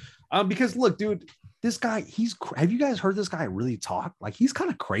from. Because look, dude, this guy, have you guys heard this guy really talk? Like he's kind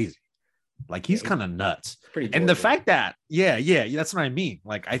of crazy. Like he's kind of nuts. Pretty And the Georgian. fact that, yeah, that's what I mean.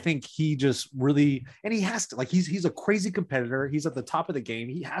 Like, I think he just really, and he has to, like, he's a crazy competitor. He's at the top of the game.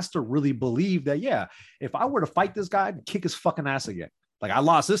 He has to really believe that, yeah, if I were to fight this guy, I'd kick his fucking ass again. Like I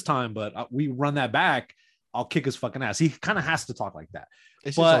lost this time, but we run that back, I'll kick his fucking ass. He kind of has to talk like that.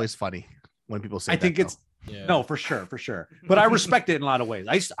 It's But just always funny when people say I think that, it's Yeah. no, for sure. But I respect it in a lot of ways.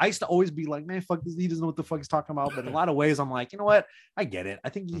 I used to always be like, man, fuck this. He doesn't know what the fuck he's talking about. But in a lot of ways, I'm like, you know what? I get it. I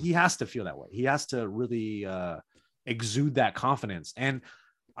think he has to feel that way. He has to really exude that confidence. And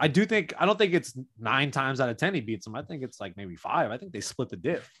I don't think it's 9 times out of 10 he beats him. I think it's like maybe 5. I think they split the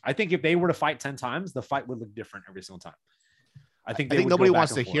diff. I think if they were to fight 10 times, the fight would look different every single time. I think nobody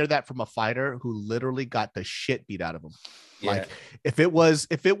wants to hear that from a fighter who literally got the shit beat out of him. Yeah. Like if it was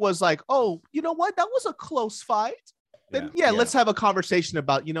like, oh, you know what, that was a close fight, then yeah, let's have a conversation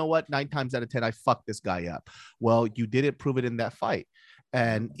about, you know what, 9 times out of 10 I fucked this guy up. Well, you didn't prove it in that fight.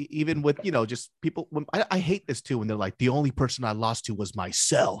 And even with, you know, just people, I hate this too when they're like, the only person I lost to was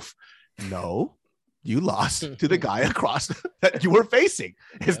myself. No, you lost to the guy across that you were facing.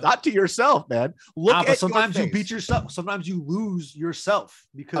 It's not to yourself, man. Look but sometimes you beat yourself. Sometimes you lose yourself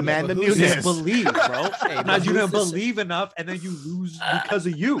because Amanda you Nunes. disbelieve, bro. Hey, Sometimes you but didn't who's to believe enough, and then you lose because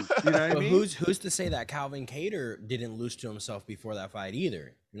of you. You know what I But mean? who's to say that Calvin Cater didn't lose to himself before that fight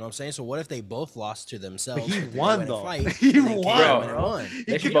either? You know what I'm saying? So what if they both lost to themselves? But he if they won, went and though. fight, He and then won, Cater went and bro. won.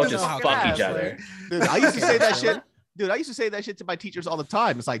 They should kicked both him just in the fuck ass, each other. Dude, I used to say that shit. Dude, I used to say that shit to my teachers all the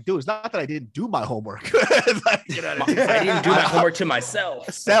time. It's like, dude, it's not that I didn't do my homework. It's like, you know what I mean? I didn't do my homework to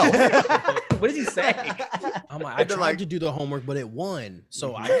myself. Self. What is he saying? I'm like, I And they're tried like- to do the homework, but it won,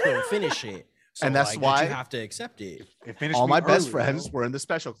 so I couldn't finish it. So And that's like, why- you have to accept it. It finished All me my best early, friends bro. were in the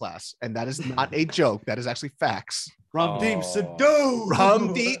special class, and that is not a joke. That is actually facts. Ramdeep Oh. Sadu.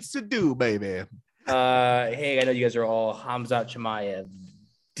 Ramdeep Sadu, baby. Hey, I know you guys are all Hamzat Chimaev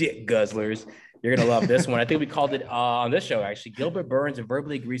dick guzzlers. You're gonna love this one. I think we called it on this show actually. Gilbert Burns and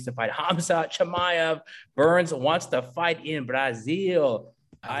verbally agrees to fight Hamzat Chimaev. Burns wants to fight in Brazil.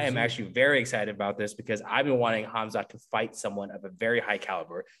 I am actually very excited about this because I've been wanting Hamzat to fight someone of a very high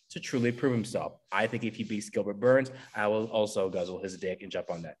caliber to truly prove himself. I think if he beats Gilbert Burns, I will also guzzle his dick and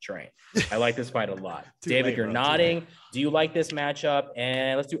jump on that train. I like this fight a lot. Too David, late, you're bro, too nodding. Do you like this matchup?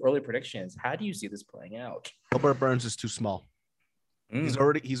 And let's do early predictions. How do you see this playing out? Gilbert Burns is too small. He's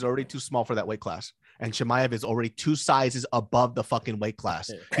already too small for that weight class. And Chimaev is already 2 sizes above the fucking weight class.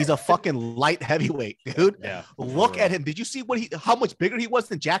 He's a fucking light heavyweight, dude. Yeah. Look at him. Did you see how much bigger he was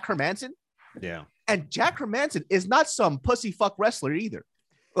than Jack Hermanson? Yeah. And Jack Hermanson is not some pussy fuck wrestler either.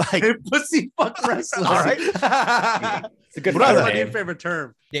 Like Pussy fuck wrestler. all right. It's a good Brother, fight That's my name. favorite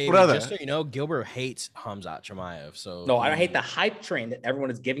term. David, Brother. just so you know, Gilbert hates Hamzat Chimaev. So No, I hate the hype train that everyone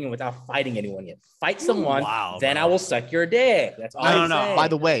is giving him without fighting anyone yet. Fight someone, Wow, then bro. I will suck your dick. That's all I I'm don't know. saying. By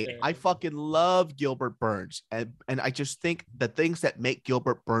the way, I fucking love Gilbert Burns, and I just think the things that make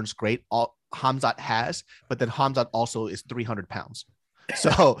Gilbert Burns great, all Hamzat has, but then Hamzat also is 300 pounds.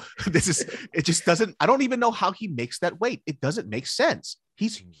 So it just doesn't. I don't even know how he makes that weight. It doesn't make sense.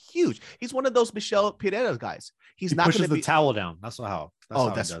 He's huge. He's one of those Michelle Pineda guys. He's He not pushes going to the be. towel down. That's how. That's how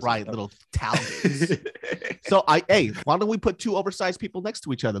he That's does right, it. little talons. So why don't we put 2 oversized people next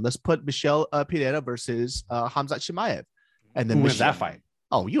to each other? Let's put Michelle Pineda versus Hamzat Chimaev, and then Who wins Michelle- that fight?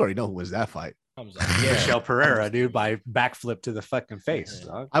 Oh, you already know who wins that fight. Hamzat. Yeah. Michelle Pereira, dude, by backflip to the fucking face.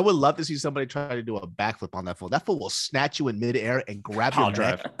 Dog. I would love to see somebody try to do a backflip on that fool. That fool will snatch you in midair and grab Power your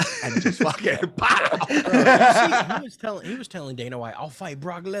drive. neck and just fucking pow. Bro, he was telling Dana White, "I'll fight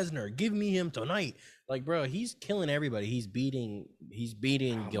Brock Lesnar. Give me him tonight." Like, bro, he's killing everybody. He's beating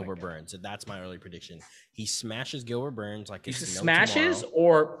Gilbert Burns. And that's my early prediction. He smashes Gilbert Burns like He it's just no smashes tomorrow.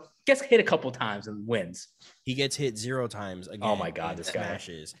 or gets hit a couple times and wins. He gets hit 0 times again. Oh my God, and this guy.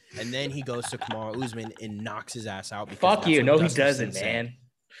 smashes. And then he goes to Kamaru Usman and knocks his ass out. because Fuck that's you. what No, he Dustin doesn't, said. man.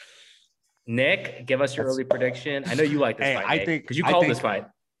 Nick, give us your early prediction. I know you like this Hey, fight. I Nick, think- because you I called think- this fight.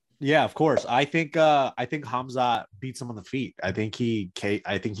 Yeah, of course. I think Hamzat beats him on the feet. I think he could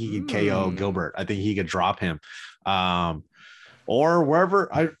KO Gilbert. I think he could drop him. Or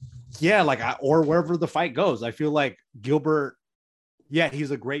wherever or wherever the fight goes. I feel like Gilbert, yeah, he's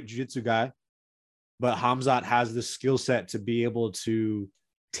a great jiu-jitsu guy, but Hamzat has the skill set to be able to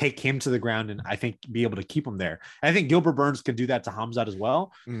take him to the ground and I think be able to keep him there. I think Gilbert Burns can do that to Hamzat as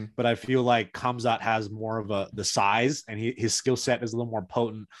well, but I feel like Hamzat has more of the size and his skill set is a little more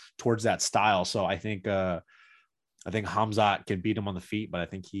potent towards that style. So I think Hamzat can beat him on the feet, but I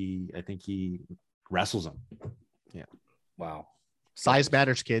think he wrestles him. Yeah. Wow. Size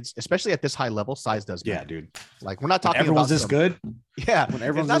matters, kids, especially at this high level. Size does Yeah, matter. dude. Like we're not When talking everyone's about this some- good. Yeah, When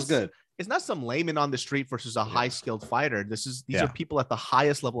everyone's it's this not, good. It's not some layman on the street versus a high skilled fighter. These Yeah. are people at the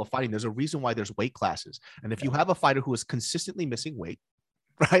highest level of fighting. There's a reason why there's weight classes, and if you have a fighter who is consistently missing weight,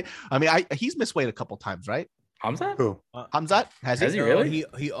 right? I mean, he's missed weight a couple times, right? Hamza? Who? Hamzat has Has he? he really?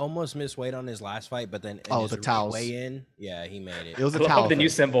 He almost missed weight on his last fight, but then in Oh, his the towels. weigh in, yeah, he made it. It was I a love towel. the new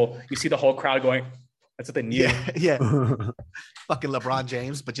thing. symbol. You see the whole crowd going. That's what they knew. Yeah, yeah. Fucking LeBron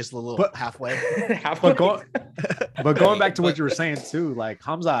James, but just a little But- halfway. But going back to what you were saying too, like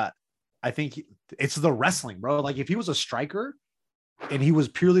Hamza, I think it's the wrestling, bro. Like if he was a striker and he was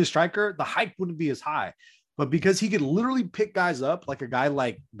purely a striker, the hype wouldn't be as high. But because he could literally pick guys up, like a guy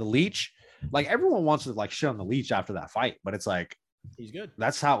like the Leech, like everyone wants to like shit on the Leech after that fight, but it's like He's good.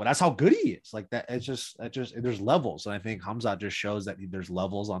 that's how good he is. Like that, it's just there's levels, and I think Hamza just shows that there's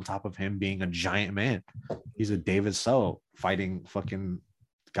levels on top of him being a giant man. He's a David So fighting fucking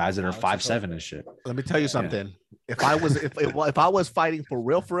guys that are Alex 5'7" Okoye. and shit. Let me tell you something. If I was if I was fighting for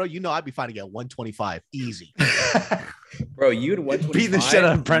real, you know, I'd be fighting at 125, easy. Bro, you had 125. Beating the shit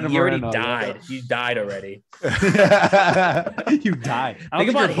out of Brandon You already Moreno, died. You died already. You died. Think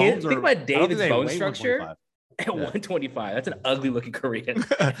about your his. bones Think are- about I don't think David's they bone weigh structure 125. at 125. That's an ugly looking Korean.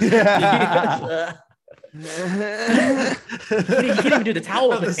 Yeah. You can't even do the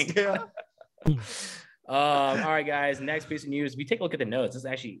towel On the thing. scale. All right, guys. Next piece of news. If you take a look at the notes, this is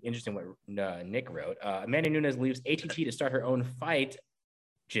actually interesting what Nick wrote. Amanda Nunes leaves ATT to start her own fight.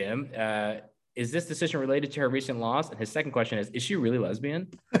 Jim, is this decision related to her recent loss? And his second question is she really lesbian?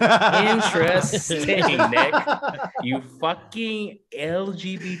 Interesting, Nick. You fucking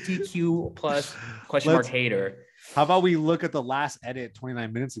LGBTQ plus question mark Let's- hater. How about we look at the last edit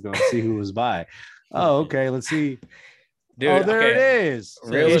 29 minutes ago and see who was by? Oh, okay. Let's see. Dude, oh, there okay. it is. Is she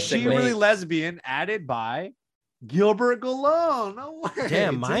Realistically- really lesbian? Added by Gilbert Galone. No way.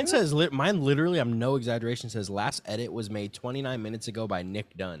 Damn, mine dude. says mine literally, I'm no exaggeration, says last edit was made 29 minutes ago by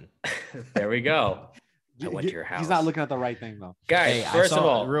Nick Dunn. There we go. I went to your house. He's not looking at the right thing though. Guys, I first saw, of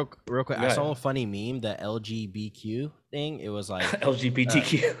all, real quick, Go I saw ahead. a funny meme, the LGBTQ thing. It was like,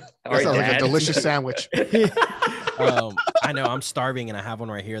 LGBTQ. All That right, sounds like a Dad. delicious sandwich. I know I'm starving and I have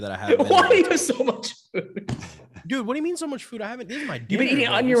one right here that I haven't. Why do you been have so much food? Dude, what do you mean so much food? I haven't. This is my. You've been dinner, eating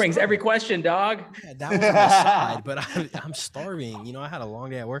bro. onion I'm rings every starving. question, dog. Yeah, that was on the side, but I'm starving. You know, I had a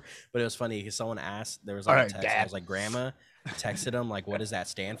long day at work, but it was funny because someone asked. There was like All a right, text. I Dad. was like, "Grandma," texted him like, "What does that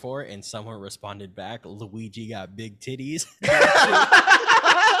stand for?" And someone responded back, "Luigi got big titties."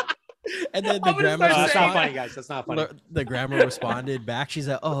 And then the I'm gonna grandma. start That's saying- not funny, guys. That's not funny. The grandma responded back. She's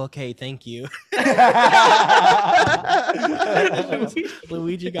like, "Oh, okay, thank you."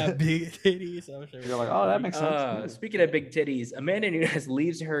 Luigi got big titties. I'm sure. You're like, oh, that makes sense. Speaking of big titties, Amanda Nunes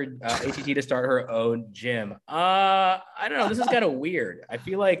leaves her ATT to start her own gym. I don't know. This is kind of weird. I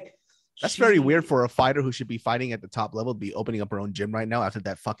feel like That's very weird for a fighter who should be fighting at the top level to be opening up her own gym right now after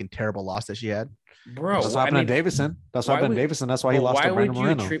that fucking terrible loss that she had. bro. That's I what happened mean, to Davison. That's what why happened to would- Davison. That's why he lost why to Brandon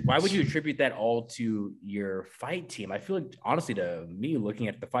would Moreno. why would you attribute that all to your fight team? I feel like honestly, to me looking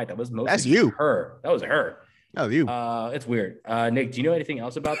at the fight, that was mostly That's you. her. That was her. Oh, you. It's weird. Nick, do you know anything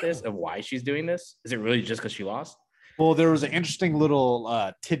else about this of why she's doing this? Is it really just because she lost? Well, there was an interesting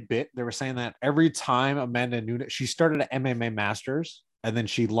little tidbit. They were saying that every time Amanda Nunes, she started at MMA Masters, and then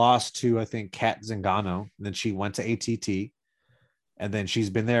she lost to, I think, Kat Zingano. And then she went to ATT, and then she's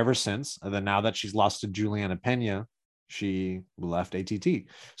been there ever since. And then now that she's lost to Juliana Pena, she left ATT.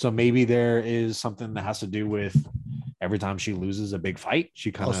 So maybe there is something that has to do with every time she loses a big fight,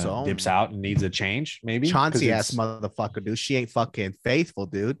 she kind of Also, dips out and needs a change. Maybe 'Cause Chauncey ass it's- motherfucker, dude. She ain't fucking faithful,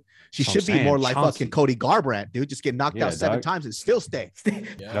 dude. She That's what should I'm be more saying, like Chauncey. fucking Cody Garbrandt, dude. Just get knocked Yeah, out 7 dog. times and still stay. Yeah.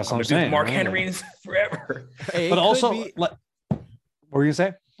 That's what I'm gonna do saying. Mark yeah. Henry's forever. Hey, But it could also, be- what were you gonna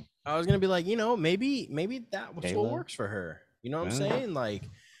say? I was gonna be like, maybe that was what Kayla? works for her. You know what I'm Yeah. saying? Like,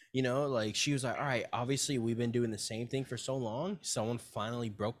 like she was like, all right, obviously we've been doing the same thing for so long. Someone finally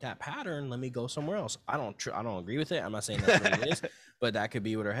broke that pattern. Let me go somewhere else. I don't agree with it. I'm not saying that's what it is, but that could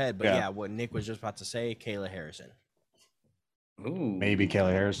be with her head. But Yeah. yeah, what Nick was just about to say, Kayla Harrison. Ooh. Maybe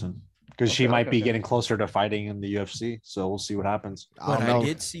Kayla Harrison, because she Okay, might okay, be okay. getting closer to fighting in the UFC. So we'll see what happens. I What don't I know.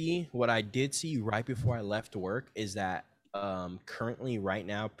 did see right before I left work is that currently right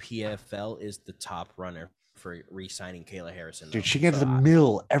now PFL is the top runner for re-signing Kayla Harrison. Dude, though. she gets So a I-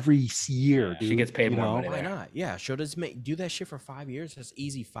 mill every year. Yeah, she dude, gets paid you more know? money. Why there. not? Yeah, show does do that shit for 5 years. That's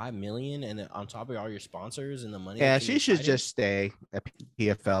easy, 5 million, and then on top of all your sponsors and the money. Yeah, that she you should fighting. just stay at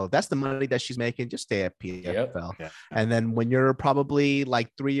PFL. That's the money that she's making. Just stay at PFL. Yeah. And then when you're probably like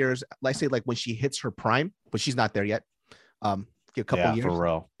 3 years, let's say like when she hits her prime, but she's not there yet. Get a couple Yeah, years, for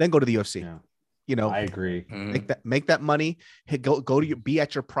real. then go to the UFC. Yeah. You know, I agree. Mhm. make that money, go to your be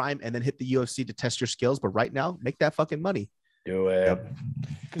at your prime, and then hit the UFC to test your skills. But right now, make that fucking money. Do it. Yep.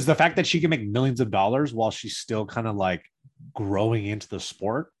 Because the fact that she can make millions of dollars while she's still kind of like growing into the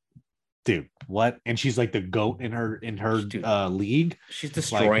sport, dude, what? And she's like the GOAT in her Dude. league. She's Like,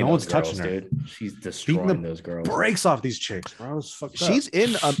 destroying no those one's touching girls, her. dude. She's destroying the those girls. Breaks off these chicks, bro. It's fucked up. She's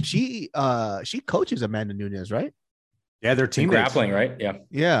in she coaches Amanda Nunes, right? Yeah, they're In teammates. grappling, right? Yeah.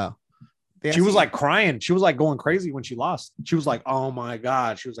 Yeah. She was like crying. She was like going crazy when she lost. She was like, "Oh my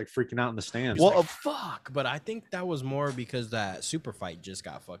god!" She was like freaking out in the stands. Well, fuck. But I think that was more because that super fight just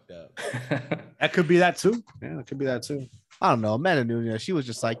got fucked up. That could be that too. Yeah, it could be that too. I don't know. Amanda Nunes, she was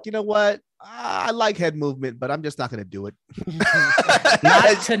just like, you know what? I like head movement, but I'm just not going to do it.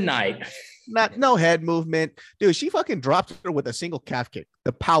 Not tonight. No head movement. Dude, she fucking dropped her with a single calf kick.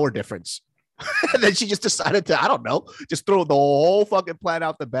 The power difference. And then she just decided to, I don't know, just throw the whole fucking plan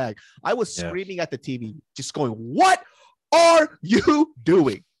out the bag. I was screaming at the TV, just going, what are you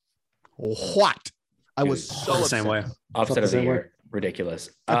doing? What? I was so the same way. Upset of the same way. year. Ridiculous.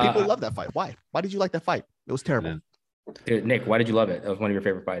 And people love that fight. Why? Why did you like that fight? It was terrible. Dude, Nick, why did you love it? That was one of your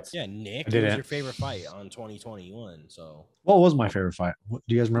favorite fights. Yeah, Nick, I it didn't. was your favorite fight on 2021. So What was my favorite fight? Do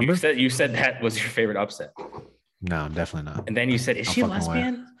you guys remember? You said that was your favorite upset. No, definitely not. And then you said, is No she a fucking way.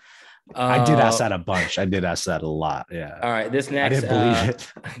 lesbian? I did ask that a bunch. I did ask that a lot. Yeah. All right. This I next didn't believe it.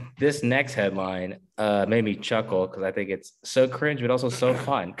 this next headline made me chuckle because I think it's so cringe, but also so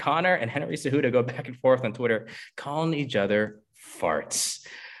fun. Connor and Henry Cejudo go back and forth on Twitter, calling each other farts.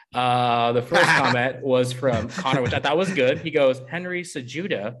 The first comment was from Connor, which I thought was good. He goes, Henry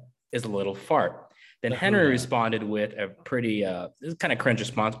Cejudo is a little fart. Then Henry responded with a pretty this is kind of cringe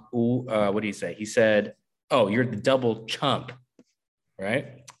response. Ooh, what did he say? He said, "Oh, you're the double chump,"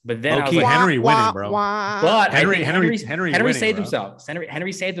 right? But then I was like, Henry winning, bro. but Henry Henry winning, saved bro. himself.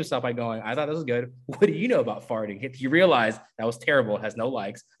 Henry saved himself by going, I thought this was good. What do you know about farting? If you realize that was terrible, it has no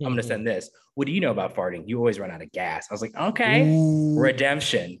likes, I'm going to send this. What do you know about farting? You always run out of gas. I was like, okay,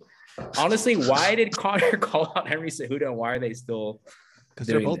 redemption. Honestly, why did Connor call out Henry Cejudo and why are they still Because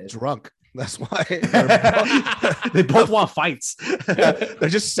they're doing both this? drunk. That's why. They both want fights. They're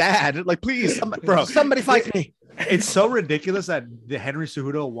just sad. Like, please, somebody fight me. It's so ridiculous that the Henry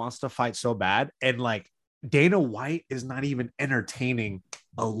Cejudo wants to fight so bad, and like Dana White is not even entertaining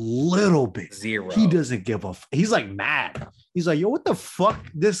a little bit. Zero. He doesn't give a. He's like mad. He's like, yo, what the fuck?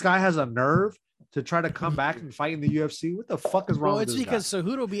 This guy has a nerve to try to come back and fight in the UFC. What the fuck is wrong well, with it's this because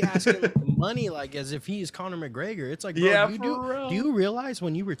Cejudo be asking money like as if he's Conor McGregor. It's like, bro, Yeah, do you realize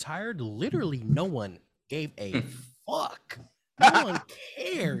when you retired, literally no one gave a fuck. No one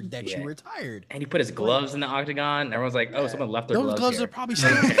cared that you retired. And he put his gloves in the octagon. Everyone's like, oh, someone left their Those gloves here. are probably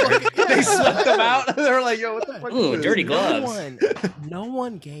still fucking, They swept them out. They're like, yo, what the fuck? Ooh, is dirty this? gloves. No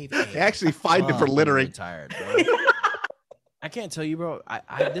one gave a They actually fined him for fuck when he littering. retired, bro. I can't tell you, bro.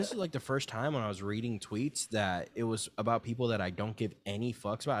 This is like the first time when I was reading tweets that it was about people that I don't give any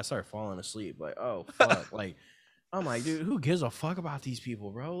fucks about. I started falling asleep. Like, oh fuck, like I'm like, dude, who gives a fuck about these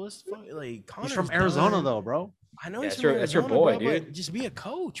people, bro? Let's fuck, like Connor's He's from Arizona, done. though, bro. I know Yeah, he's that's from your- that's your Arizona, boy, bro, but dude. just be a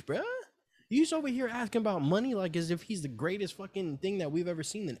coach, bro. You just over here asking about money like as if he's the greatest fucking thing that we've ever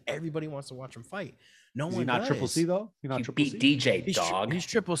seen, and everybody wants to watch him fight. No Is one he not does. Triple C though? You're not You Triple beat C. DJ, He's, dog. he's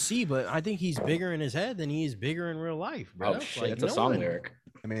Triple C, but I think he's bigger in his head than he is bigger in real life, bro. Oh, shit. That's a no song one- lyric.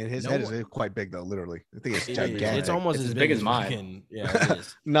 I mean, his No head one- is quite big, though, literally. I think it's It is. gigantic. It's almost It's as as big big as as mine. fucking- Yeah, it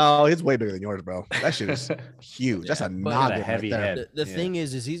is. No, it's way bigger than yours, bro. That shit is huge. That's a But- noggin a heavy right there. head. The Yeah. thing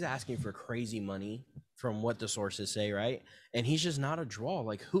is he's asking for crazy money from what the sources say, right? And he's just not a draw.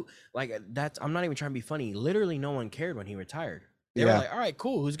 Like who? Like that's. I'm not even trying to be funny. Literally, no one cared when he retired. They were Yeah. like, all right,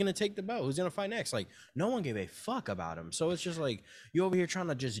 cool. Who's gonna take the belt? Who's gonna fight next? Like, no one gave a fuck about him. So it's just like you over here trying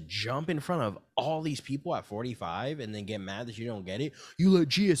to just jump in front of all these people at 45 and then get mad that you don't get it. You let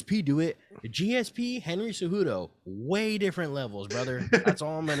GSP do it. GSP, Henry Cejudo, way different levels, brother. That's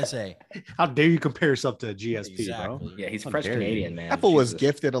all I'm gonna say. How dare you compare yourself to GSP, bro? Exactly. Yeah, he's How fresh dare you. Canadian, man. Apple was Jesus.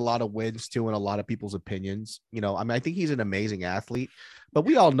 gifted a lot of wins too, in a lot of people's opinions. You know, I mean, I think he's an amazing athlete, but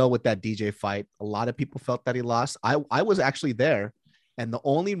we all know with that DJ fight, a lot of people felt that he lost. I was actually there, and the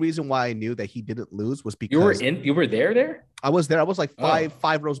only reason why I knew that he didn't lose was because You were there? I was there. I was like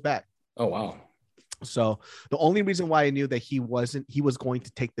five rows back. Oh wow. So the only reason why I knew that he was going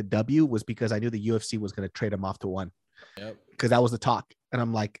to take the W was because I knew the UFC was going to trade him off to one. Yep. Because that was the talk. And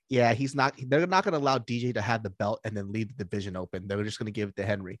I'm like, yeah, they're not going to allow DJ to have the belt and then leave the division open. They were just going to give it to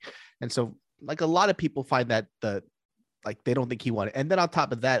Henry. And so like a lot of people find that they don't think he won it. And then on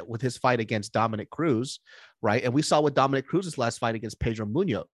top of that, with his fight against Dominic Cruz, right? And we saw with Dominic Cruz's last fight against Pedro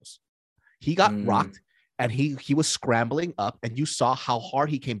Munoz, he got rocked. And he was scrambling up, and you saw how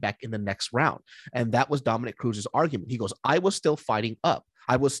hard he came back in the next round. And that was Dominic Cruz's argument. He goes, I was still fighting up.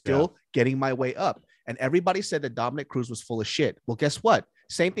 I was still getting my way up. And everybody said that Dominic Cruz was full of shit. Well, guess what?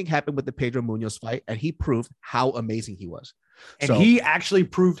 Same thing happened with the Pedro Munoz fight, and he proved how amazing he was. And So- he actually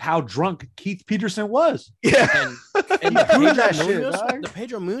proved how drunk Keith Peterson was. Yeah, And proved that shit, Munoz, dog. the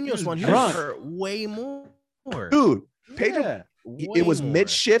Pedro Munoz one, he drunk. was hurt way more. dude. Pedro, Yeah. it was Way more. mid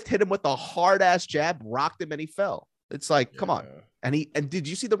shift, hit him with a hard ass jab, rocked him, and he fell. It's like, come on. Yeah. And did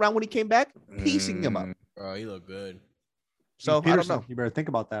you see the round when he came back? Piecing him up. Bro, he looked good. So Keith I don't Peterson, know. you better think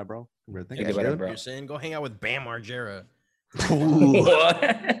about that, bro. You better think Think about about that. it, bro. You're saying go hang out with Bam Margera.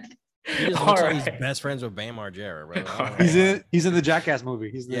 What? He just All looks like he's right. best friends with Bam Margera, bro. I don't know He's why. in the Jackass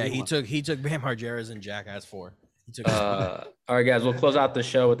movie. He's the Yeah, new one. he took Bam Margera's in Jackass 4. He took All right, guys, we'll close out the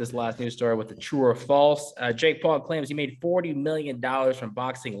show with this last news story with the true or false. Jake Paul claims he made $40 million from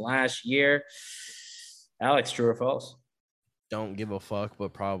boxing last year. Alex, true or false? don't give a fuck,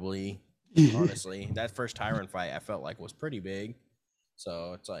 but probably honestly, that first Tyron fight I felt like was pretty big.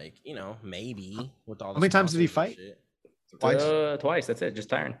 So it's like, you know, maybe with all the How many times did he sponsors and fight? shit. Twice. That's it. Just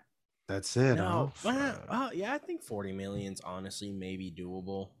Tyron. That's it. No, huh? yeah, I think 40 million's honestly maybe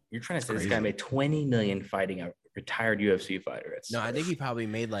doable. You're trying to say this Crazy. guy made 20 million fighting a retired UFC fighter. It's No, I think he probably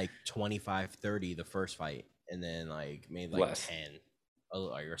made like 25, 30 the first fight, and then like made like Less. 10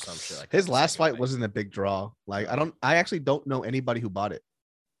 or some shit like His that the last second fight wasn't a big draw. Like I actually don't know anybody who bought it.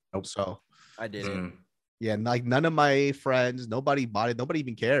 Nope. So I didn't. Mm. yeah, like none of my friends, nobody bought it. Nobody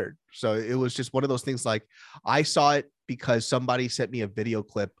even cared. So it was just one of those things. Like I saw it because somebody sent me a video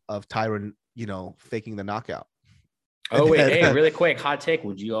clip of Tyron, you know, faking the knockout. Oh wait, hey, really quick, hot take.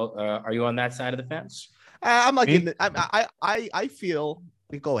 Would you? Are you on that side of the fence? I'm like, Me? I feel.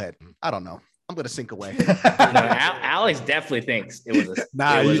 Go ahead. I don't know. I'm gonna sink away. No, Alex definitely thinks it was.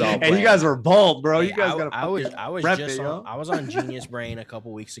 Nah, it was you, all and you planned. guys were bold, bro. Hey, You guys got I was rep just it, yo. on, I was on Genius Brain a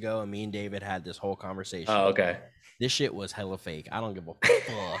couple weeks ago, and me and David had this whole conversation. Oh, okay. This shit was hella fake. I don't give a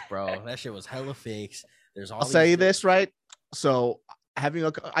fuck, bro. That shit was hella fakes. There's all. I'll these say shit- this, right? So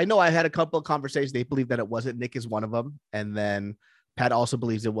I know I had a couple of conversations. They believe that it wasn't. Nick is one of them, and then Pat also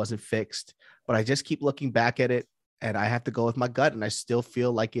believes it wasn't fixed. But I just keep looking back at it, and I have to go with my gut, and I still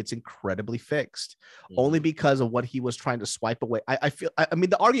feel like it's incredibly fixed, only because of what he was trying to swipe away. I mean,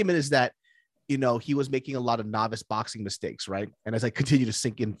 the argument is that, you know, he was making a lot of novice boxing mistakes, right? And as I continue to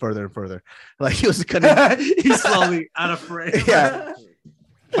sink in further and further, like he was kind of He's slowly out of frame. Yeah.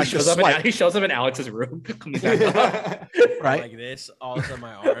 He like shows, the up swipe, he shows up in Alex's room. Comes back up. right? Like this, all of a sudden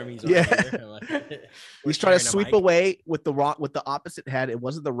my arm, he's Yeah. over here. Like, we're He's trying to sharing a sweep mic. away with the opposite hand. It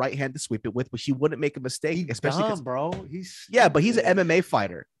wasn't the right hand to sweep it with, but he wouldn't make a mistake, He's especially 'cause- dumb, bro. He's yeah, but he's an MMA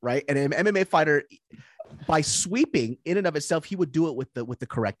fighter, right? And an MMA fighter, by sweeping in and of itself, he would do it with the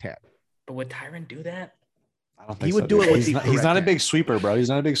correct hand. But would Tyron do that? I don't He would do it with he's the not, he's correct not a hand. big sweeper, bro. He's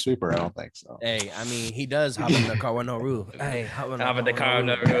not a big sweeper. I don't think so. Hey, I mean, he does hop in the car with no roof. Hey, hop in Hop in the car with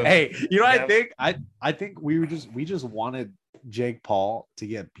no roof. roof. Hey, you know what Yeah. I think? I think we just wanted Jake Paul to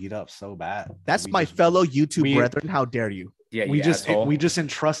get beat up so bad. That's We my just- fellow YouTube we- brethren. How dare you? Yeah, we you just asshole. we just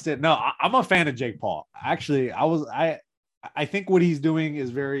entrusted. No, I'm a fan of Jake Paul. Actually, I think what he's doing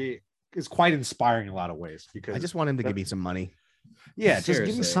is quite inspiring in a lot of ways because I just want him to give me some money. yeah, just give me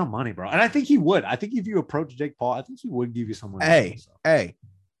Seriously. some money, bro. And I think he would. I think if you approach Jake Paul, I think he would give you some money. Hey, So, hey,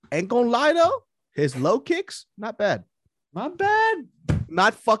 ain't gonna lie though, his low kicks not bad, not bad.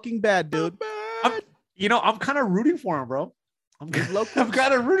 not fucking bad, dude. You know, I'm kind of rooting for him, bro. I'm low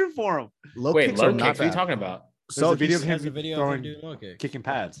kind of rooting for him. Low Wait, kicks low are kicks. not What are you bad. talking about? So So a video of He has a him video of him throwing, doing low kicks. kicking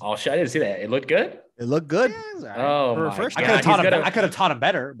pads. Oh shit, I didn't see that. It looked good. It looked good. Oh For a my first god. I could have he's taught him. gonna- I could have taught him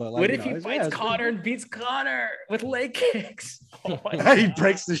better, but like, What you if know, he it's- fights yeah, it's Connor and beats Connor with leg kicks? Oh my good. he God.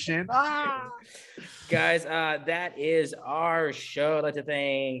 breaks the shin. Ah! Guys, that is our show. I'd like to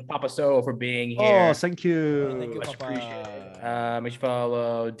thank Papa So for being here. Oh, thank you. Thank you, Much Papa. appreciated. Make sure you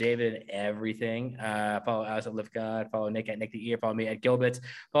follow David and everything. Follow us at Lift God. Follow Nick at Nick the Ear. Follow me at Gilbits.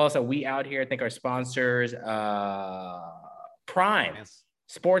 Follow us at We Out Here. Thank our sponsors. Prime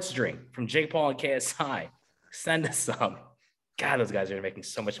Sports Drink from Jake Paul and KSI. Send us some. God, those guys are making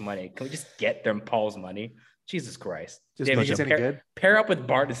so much money. Can we just get them Paul's money? Jesus Christ. Just David, bunch just of- any pair, good? pair up with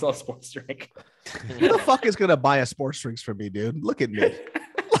Bart to sell a sports drink. Who the fuck is gonna buy a sports drinks for me, dude? Look at me.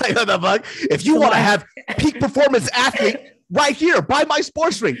 Like what the fuck? If you want to have peak performance athlete, right here, buy my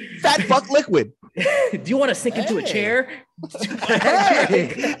sports drink, Fat Fuck Liquid. Do you want to sink into a Hey. chair?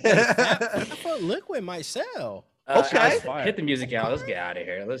 Foot liquid might sell. Okay. Alex, hit the music out. Let's get out of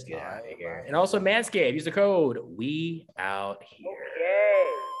here. Let's get out of here. And also Manscaped. Use the code We Out Here.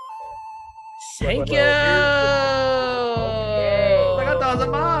 Thank you. Arigatou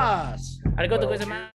gozaimasu. Arigatou gozaimasu.